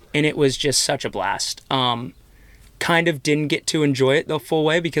 exactly. And it was just such a blast. Kind of didn't get to enjoy it the full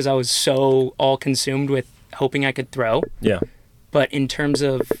way because I was so all consumed with hoping I could throw. Yeah. But in terms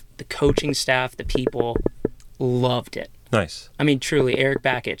of the coaching staff, the people, loved it. Nice. Truly, Eric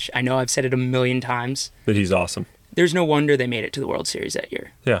Bakich. I know I've said it a million times. But he's awesome. There's no wonder they made it to the World Series that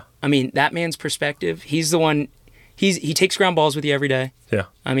year. Yeah. That man's perspective, he's the one, he takes ground balls with you every day. Yeah.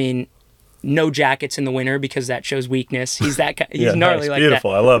 No jackets in the winter because that shows weakness. He's that guy. He's gnarly like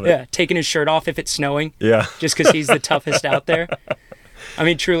beautiful. that. I love it. Yeah, taking his shirt off if it's snowing. Yeah. Just because he's the toughest out there.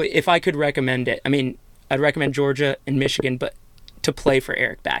 Truly, if I could recommend it, I'd recommend Georgia and Michigan, but to play for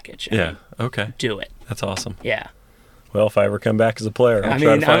Eric Bakich. Okay. Do it. That's awesome. Yeah. Well, if I ever come back as a player, I'll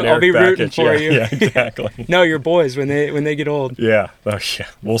try to find Eric I'll be rooting Bakich. for you. Yeah, exactly. No, you're boys when they get old. Yeah. Oh, yeah.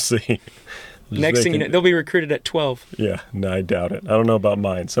 We'll see. Next thing you know, they'll be recruited at 12. Yeah. No, I doubt it. I don't know about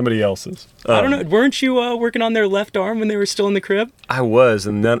mine. Somebody else's. I don't know. Weren't you working on their left arm when they were still in the crib? I was,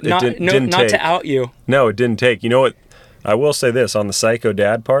 and then it didn't take. Not to out you. No, it didn't take. You know what? I will say this on the psycho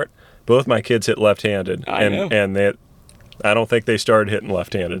dad part. Both my kids hit left-handed, and I don't think they started hitting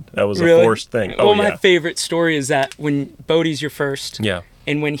left-handed. That was a forced thing. Well, my favorite story is that when Bodie's your first,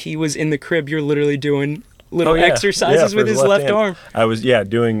 and when he was in the crib, you're literally doing little exercises with his left arm. I was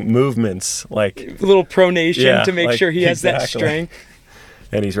doing movements like a little pronation to make sure he has that strength.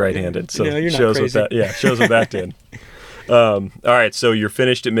 And he's right-handed, so you're not shows crazy. what that shows what that did. All right, so you're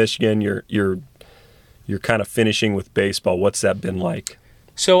finished at Michigan. You're kind of finishing with baseball. What's that been like?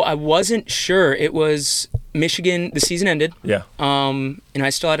 So I wasn't sure. It was Michigan. The season ended. Yeah. And I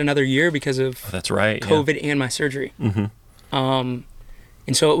still had another year because of that's right. COVID and my surgery. Mm-hmm.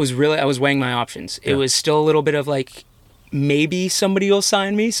 And so it was really, I was weighing my options. It was still a little bit of like, maybe somebody will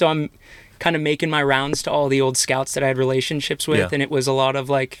sign me. So I'm kind of making my rounds to all the old scouts that I had relationships with. Yeah. And it was a lot of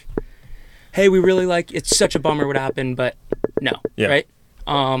like, hey, we really like, it's such a bummer what happened, but no. Yeah. Right.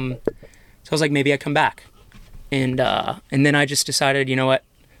 So I was like, maybe I come back. And then I just decided, you know what?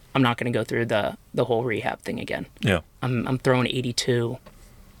 I'm not going to go through the whole rehab thing again. Yeah. I'm throwing 82.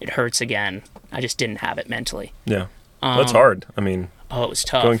 It hurts again. I just didn't have it mentally. Yeah. That's hard. Oh, it was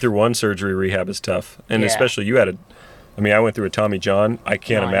tough. Going through one surgery rehab is tough. And especially you had I went through a Tommy John. I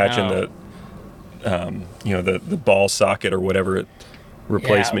can't imagine the ball socket or whatever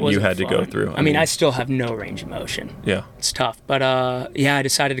replacement you had to go through. I still have no range of motion. Yeah. It's tough. But I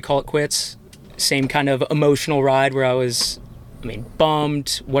decided to call it quits. Same kind of emotional ride where I was,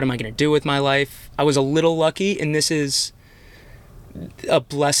 bummed. What am I going to do with my life? I was a little lucky, and this is a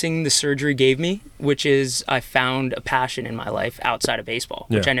blessing the surgery gave me, which is I found a passion in my life outside of baseball,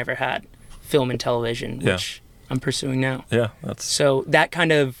 which I never had. Film and television, which I'm pursuing now. Yeah. So that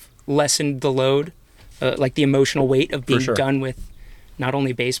kind of lessened the load, like the emotional weight of being done with not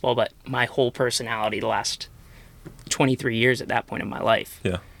only baseball, but my whole personality the last 23 years at that point in my life.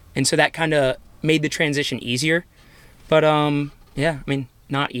 Yeah. And so that kind of made the transition easier. But,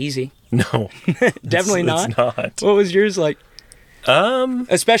 not easy. No. Definitely not. It's not. What was yours like?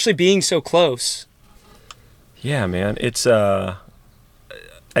 Especially being so close. Yeah, man. It's, I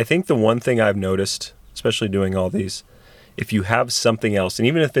think the one thing I've noticed, especially doing all these, if you have something else, and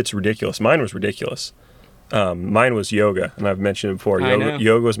even if it's ridiculous, mine was ridiculous. Mine was yoga, and I've mentioned it before.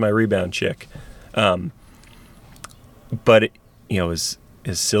 Yoga was my rebound chick. But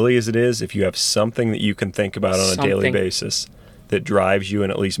as silly as it is, if you have something that you can think about on a daily basis that drives you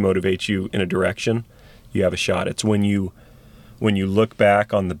and at least motivates you in a direction, you have a shot. It's when you look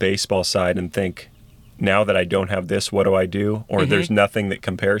back on the baseball side and think, now that I don't have this, what do I do? Or there's nothing that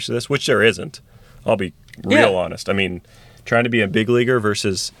compares to this, which there isn't. I'll be real honest. I mean, trying to be a big leaguer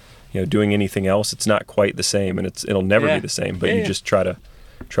versus doing anything else, it's not quite the same, and it'll never be the same. But you just try to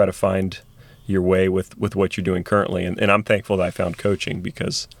find your way with what you're doing currently, and I'm thankful that I found coaching,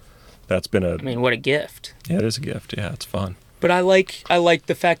 because that's been what a gift. Yeah, it is a gift. Yeah, it's fun. But I like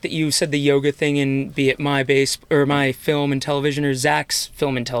the fact that you said the yoga thing, and be it my film and television, or Zach's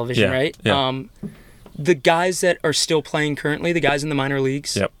film and television, right? Yeah. The guys that are still playing currently, the guys in the minor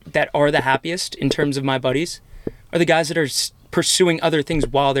leagues that are the happiest in terms of my buddies, are the guys that are pursuing other things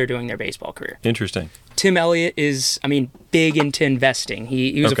while they're doing their baseball career. Interesting. Tim Elliott is, big into investing.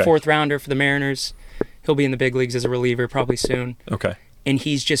 He was a 4th rounder for the Mariners. He'll be in the big leagues as a reliever probably soon. Okay. And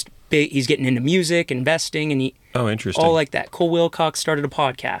he's just big. He's getting into music, investing, and interesting. All like that. Cole Wilcox started a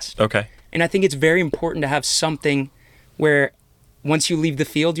podcast. Okay. And I think it's very important to have something where once you leave the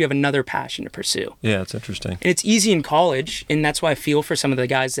field, you have another passion to pursue. Yeah, that's interesting. And it's easy in college, and that's why I feel for some of the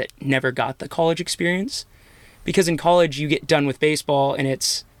guys that never got the college experience. Because in college, you get done with baseball, and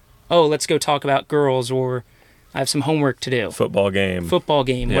it's, let's go talk about girls, or I have some homework to do. Football game,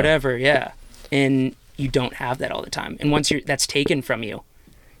 whatever, yeah. And you don't have that all the time. And once that's taken from you,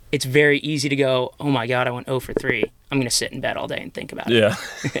 it's very easy to go, oh my God, I went 0 for 3. I'm going to sit in bed all day and think about it. Yeah.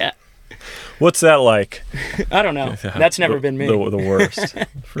 Yeah. What's that like? I don't know. That's never been me. The worst.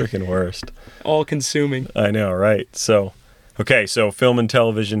 Freaking worst. All consuming. I know, right? So, so film and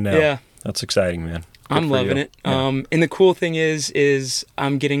television now. Yeah. That's exciting, man. I'm loving it. Yeah. And the cool thing is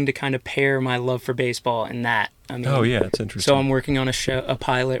I'm getting to kind of pair my love for baseball and that. It's interesting. So I'm working on a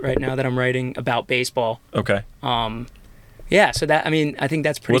pilot right now that I'm writing about baseball. Okay. Yeah, so that, I think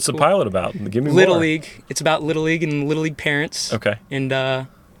that's pretty What's cool. the pilot about? Give me Little more. League. It's about Little League and Little League parents. Okay. And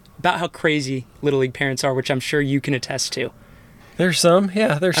about how crazy Little League parents are, which I'm sure you can attest to. There's some.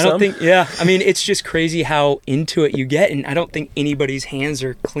 Yeah, there's some. It's just crazy how into it you get, and I don't think anybody's hands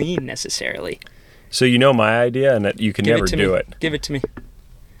are clean necessarily. So my idea, and that you can never do it. Give it to me.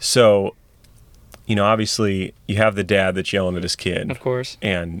 So, obviously you have the dad that's yelling at his kid. Of course.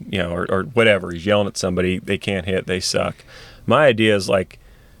 And, or whatever. He's yelling at somebody. They can't hit. They suck. My idea is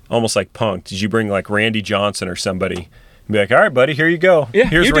almost like Punk. Did you bring Randy Johnson or somebody and be like, all right, buddy, here you go. Yeah,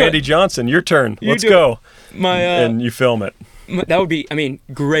 here's Randy Johnson. Your turn. Let's go. And you film it. That would be,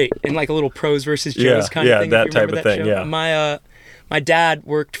 great. And a little pros versus Joes kind of thing. Yeah, that type of thing. Show. Yeah. My dad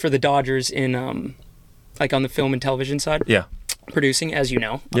worked for the Dodgers in, on the film and television side. Yeah. Producing, as you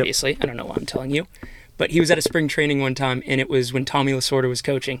know, obviously. Yep. I don't know why I'm telling you. But he was at a spring training one time, and it was when Tommy Lasorda was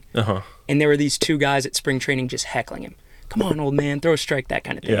coaching. Uh-huh. And there were these 2 guys at spring training just heckling him. Come on, old man, throw a strike, that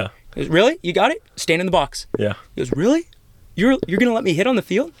kind of thing. Yeah. He goes, really? You got it? Stand in the box. Yeah. He goes, really? You're going to let me hit on the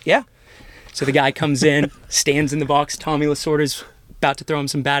field? Yeah. So the guy comes in, stands in the box. Tommy Lasorda's about to throw him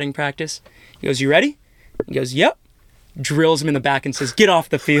some batting practice. He goes, you ready? He goes, yep. Drills him in the back and says, get off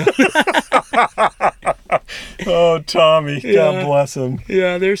the field. Oh, Tommy. God bless him.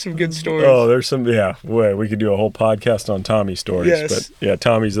 Yeah, there's some good stories. Oh, there's some, we could do a whole podcast on Tommy stories. Yes. But yeah,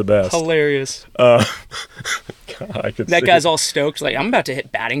 Tommy's the best. Hilarious. God, that guy's all stoked. I'm about to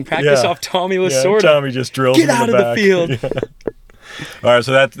hit batting practice off Tommy Lasorda. Yeah, Tommy just drills him in the back. Get out of the field. Yeah. All right,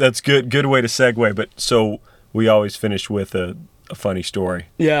 so that's good way to segue. But so we always finish with a funny story.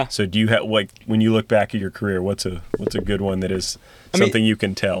 Yeah. So do you have when you look back at your career, what's a good one that is something you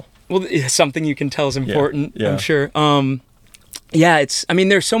can tell? Well, something you can tell is important. Yeah. I'm sure.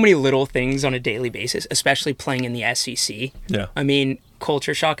 There's so many little things on a daily basis, especially playing in the SEC. Yeah.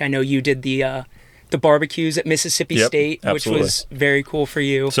 Culture shock. I know you did the barbecues at Mississippi State, absolutely. Which was very cool for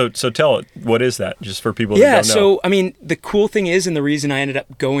you. So tell it. What is that? Just for people that don't know. So the cool thing is, and the reason I ended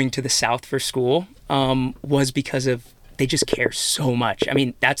up going to the South for school, was because of they just care so much.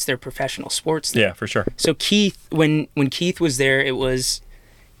 That's their professional sports thing. Yeah, for sure. So Keith, when Keith was there, it was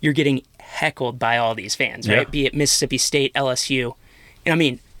you're getting heckled by all these fans, right? Yeah. Be it Mississippi State, LSU,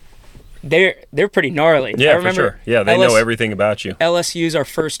 and they're pretty gnarly. Yeah, for sure. Yeah, they know everything about you. LSU's our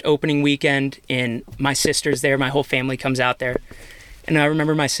first opening weekend, and my sister's there. My whole family comes out there, and I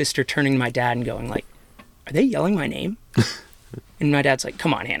remember my sister turning to my dad and going "Are they yelling my name?" And my dad's like,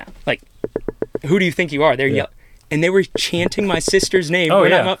 "Come on, Hannah. Who do you think you are?" They're yelling. And they were chanting my sister's name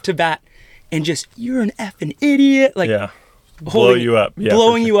when I'm up to bat, and just, you're an effing idiot. Blow you up. Yeah,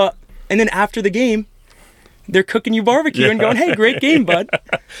 blowing you up. And then after the game, they're cooking you barbecue and going, "Hey, great game, bud."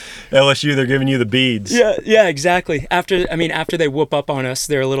 LSU, they're giving you the beads. Yeah, exactly. After they whoop up on us,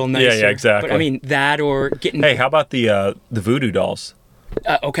 they're a little nicer. Yeah, exactly. But I mean, that or getting. Hey, how about the voodoo dolls?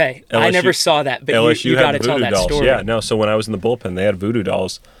 Okay, LSU, I never saw that, but LSU you got to tell that dolls. story. Yeah, no. So when I was in the bullpen, they had voodoo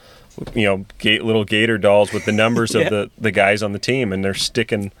dolls. Little gator dolls with the numbers of the guys on the team, and they're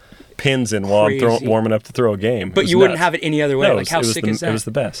sticking pins in while I'm warming up to throw a game. But you wouldn't have it any other way. No, like, how sick is that? It was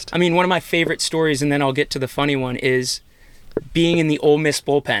the best. I mean, one of my favorite stories, and then I'll get to the funny one, is being in the Ole Miss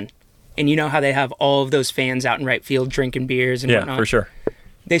bullpen. And you know how they have all of those fans out in right field drinking beers and whatnot? Yeah, for sure.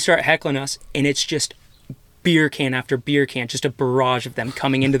 They start heckling us, and it's just beer can after beer can, just a barrage of them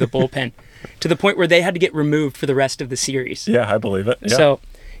coming into the bullpen to the point where they had to get removed for the rest of the series. Yeah, I believe it. Yeah. So,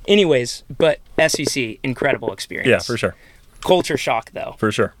 anyways, but SEC, incredible experience. Yeah, for sure. Culture shock, though.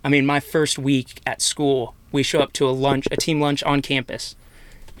 For sure. I mean, my first week at school, we show up to a team lunch on campus,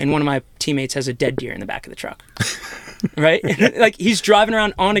 and one of my teammates has a dead deer in the back of the truck. Right? Like, he's driving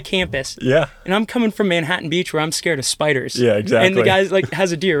around on a campus. Yeah. And I'm coming from Manhattan Beach where I'm scared of spiders. Yeah, exactly. And the guy,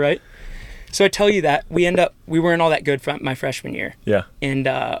 has a deer, right? So I tell you that, we weren't all that good for my freshman year. Yeah. And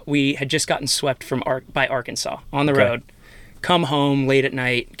we had just gotten swept by Arkansas on the road. Come home late at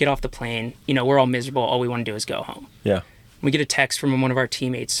night, get off the plane. We're all miserable. All we want to do is go home. Yeah. We get a text from one of our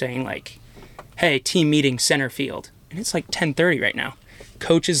teammates saying, like, "Hey, team meeting center field." And it's like 10:30 right now.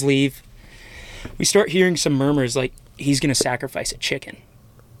 Coaches leave. We start hearing some murmurs like, he's going to sacrifice a chicken.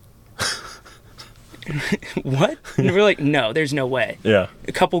 What? And we're like, no, there's no way. Yeah.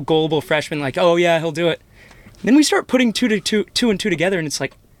 A couple gullible freshmen like, oh, yeah, he'll do it. Then we start putting two and two together, and it's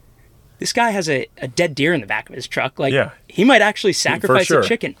like, this guy has a dead deer in the back of his truck. Like, he might actually sacrifice a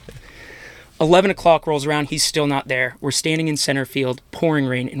chicken. 11 o'clock rolls around. He's still not there. We're standing in center field, pouring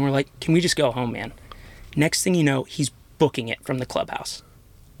rain, and we're like, can we just go home, man? Next thing you know, he's booking it from the clubhouse,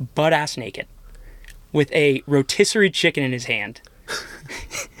 butt-ass naked, with a rotisserie chicken in his hand,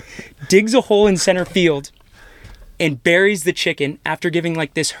 digs a hole in center field, and buries the chicken after giving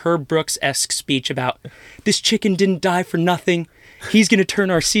like this Herb Brooks-esque speech about, this chicken didn't die for nothing. He's going to turn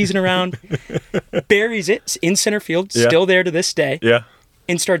our season around. Buries it in center field, still there to this day. Yeah.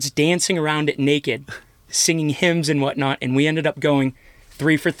 And starts dancing around it naked, singing hymns and whatnot. And we ended up going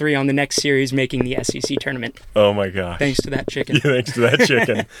 3 for 3 on the next series, making the SEC tournament. Oh my gosh. Thanks to that chicken. Yeah, thanks to that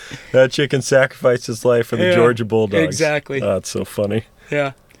chicken. That chicken sacrificed his life for the Georgia Bulldogs. Exactly. Oh, that's so funny.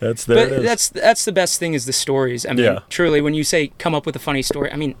 Yeah. That's the best thing is the stories. I mean, truly, when you say come up with a funny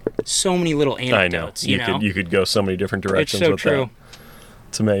story, I mean, so many little anecdotes. I know. You could go so many different directions. It's so true. That.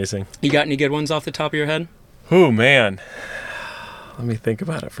 It's amazing. You got any good ones off the top of your head? Oh man. Let me think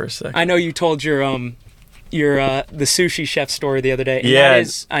about it for a second. I know you told your the sushi chef story the other day. And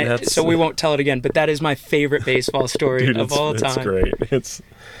yeah, so we won't tell it again, but that is my favorite baseball story of all time. It's great.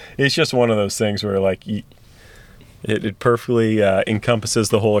 It's just one of those things where like it perfectly encompasses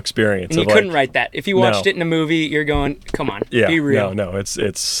the whole experience. And you couldn't write that. If you watched it in a movie, you're going, come on, be real. No,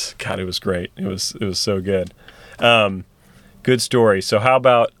 it's God, it was great. It was so good. Good story. So how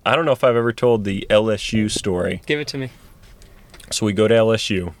about, I don't know if I've ever told the LSU story. Give it to me. So we go to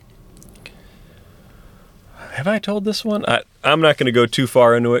LSU. Have I told this one? I'm not going to go too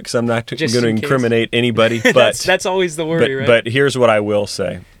far into it because I'm not going to incriminate anybody. But that's always the worry, right? But here's what I will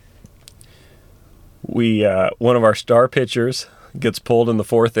say. We one of our star pitchers gets pulled in the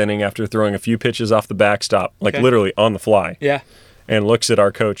 4th inning after throwing a few pitches off the backstop, like literally on the fly. Yeah. And looks at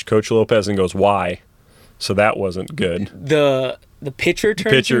our coach, Coach Lopez, and goes, "Why?" So that wasn't good. The pitcher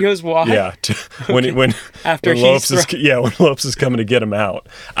turns and goes, "Why?" Yeah, when Lopes is coming to get him out.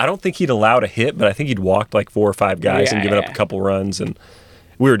 I don't think he'd allowed a hit, but I think he'd walked like 4 or 5 guys and given up a couple runs. And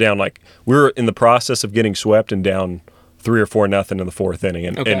we were down we were in the process of getting swept and down 3 or 4 nothing in the 4th inning,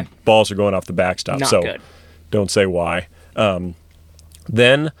 and balls are going off the backstop. Not good. Don't say why.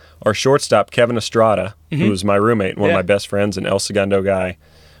 Then our shortstop Kevin Estrada, who was my roommate, one of my best friends, an El Segundo guy,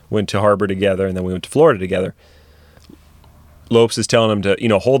 went to Harbor together, and then we went to Florida together. Lopes is telling him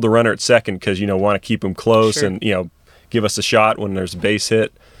to, hold the runner at second because, want to keep him close and, give us a shot when there's a base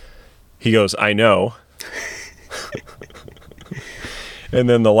hit. He goes, "I know." And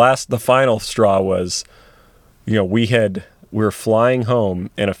then the final straw was, we were flying home,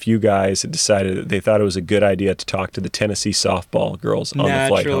 and a few guys had decided that they thought it was a good idea to talk to the Tennessee softball girls on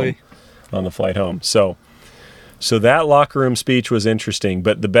the flight home. So that locker room speech was interesting,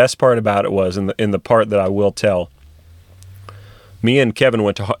 but the best part about it was, in the part that I will tell, me and Kevin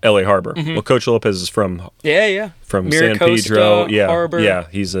went to L.A. Harbor. Well, Coach Lopez is from from San Pedro. Harbor. Yeah,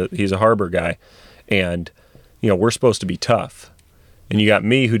 he's a Harbor guy, and we're supposed to be tough. And you got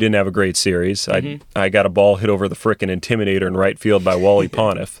me, who didn't have a great series. I got a ball hit over the frickin' Intimidator in right field by Wally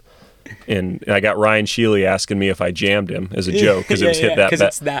Pontiff, and I got Ryan Sheely asking me if I jammed him as a joke because it was hit that.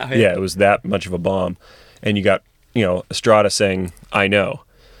 It's that hit. Yeah, it was that much of a bomb, and you got Estrada saying I know.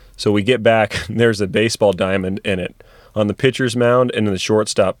 So we get back. There's a baseball diamond in it on the pitcher's mound, and in the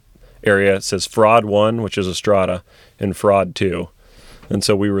shortstop area it says fraud 1, which is Estrada, and fraud 2. And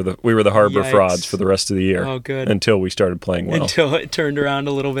so we were the harbor frauds for the rest of the year. Oh, good. Until we started playing well. Until it turned around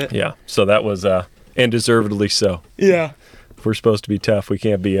a little bit. Yeah. So that was and deservedly so. Yeah. If we're supposed to be tough, we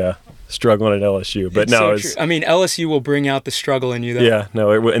can't be struggling at LSU. But it's I mean, LSU will bring out the struggle in you, though. Yeah.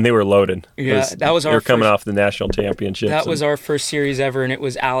 No, and they were loaded. Yeah, that was our. They're coming off the national championship. That was our first series ever, and it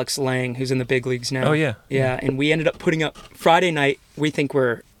was Alex Lang, who's in the big leagues now. Oh yeah. Yeah, and we ended up putting up Friday night. We think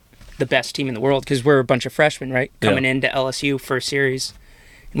we're the best team in the world because we're a bunch of freshmen, right? Coming into LSU first series.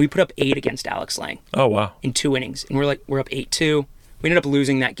 And we put up 8 against Alex Lang. Oh, wow. In 2 innings. And we're up 8-2. We ended up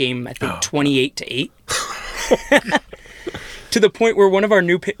losing that game, I think, 28-8. To the point where one of our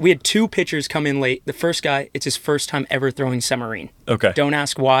we had 2 pitchers come in late. The first guy, it's his first time ever throwing submarine. Okay. Don't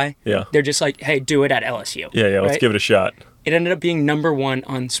ask why. Yeah. They're just like, hey, do it at LSU. Yeah, let's give it a shot. It ended up being number 1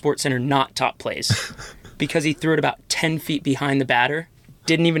 on SportsCenter not top plays because he threw it about 10 feet behind the batter,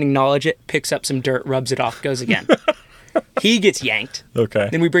 didn't even acknowledge it, picks up some dirt, rubs it off, goes again. He gets yanked. Okay.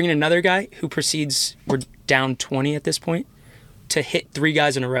 Then we bring in another guy who proceeds, we're down 20 at this point, to hit 3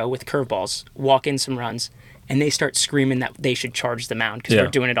 guys in a row with curveballs, walk in some runs, and they start screaming that they should charge the mound because we're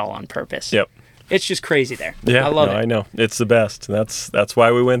doing it all on purpose. Yep. It's just crazy there. Yeah, I love it. I know. It's the best. That's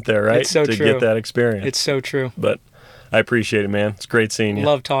why we went there, right? It's so to true. get that experience. It's so true. But I appreciate it, man. It's great seeing you.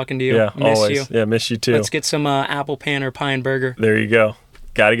 Love talking to you. Yeah, Miss always. you. Yeah, miss you too. Let's get some apple pan or pie and burger. There you go.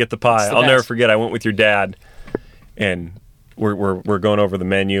 Got to get the pie. The I'll never best. forget. I went with your dad, and we're going over the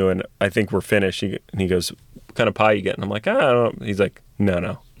menu, and I think we're finished. And he goes, "What kind of pie you getting?" I'm like, "I don't know." He's like,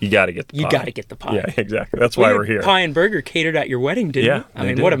 "No, you got to get the pie. You got to get the pie. Yeah, exactly. That's why we're here. Pie and burger catered at your wedding, didn't you? I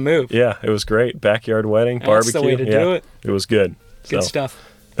mean, they what did. a move. Yeah, it was great. Backyard wedding, That's barbecue. the way to do it. It was good. Good So,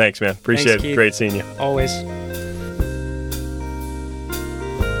 stuff. Thanks, man. Appreciate it. Keith. Great seeing you. Always.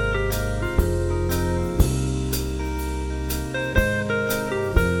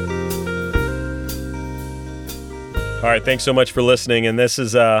 All right, thanks so much for listening. And this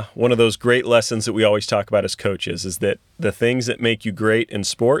is one of those great lessons that we always talk about as coaches, is that the things that make you great in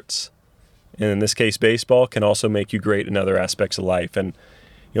sports, and in this case baseball, can also make you great in other aspects of life. And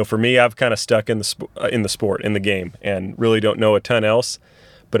for me, I've kind of stuck in the sport, in the game, and really don't know a ton else.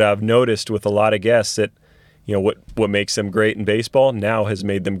 But I've noticed with a lot of guests that what makes them great in baseball now has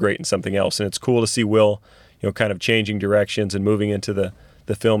made them great in something else. And it's cool to see Will kind of changing directions and moving into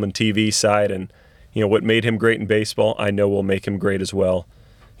the film and TV side. And what made him great in baseball, I know will make him great as well,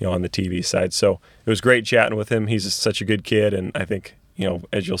 on the TV side. So it was great chatting with him. He's such a good kid, and I think,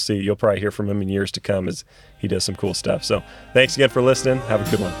 as you'll see, you'll probably hear from him in years to come as he does some cool stuff. So thanks again for listening. Have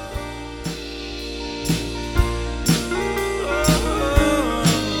a good one.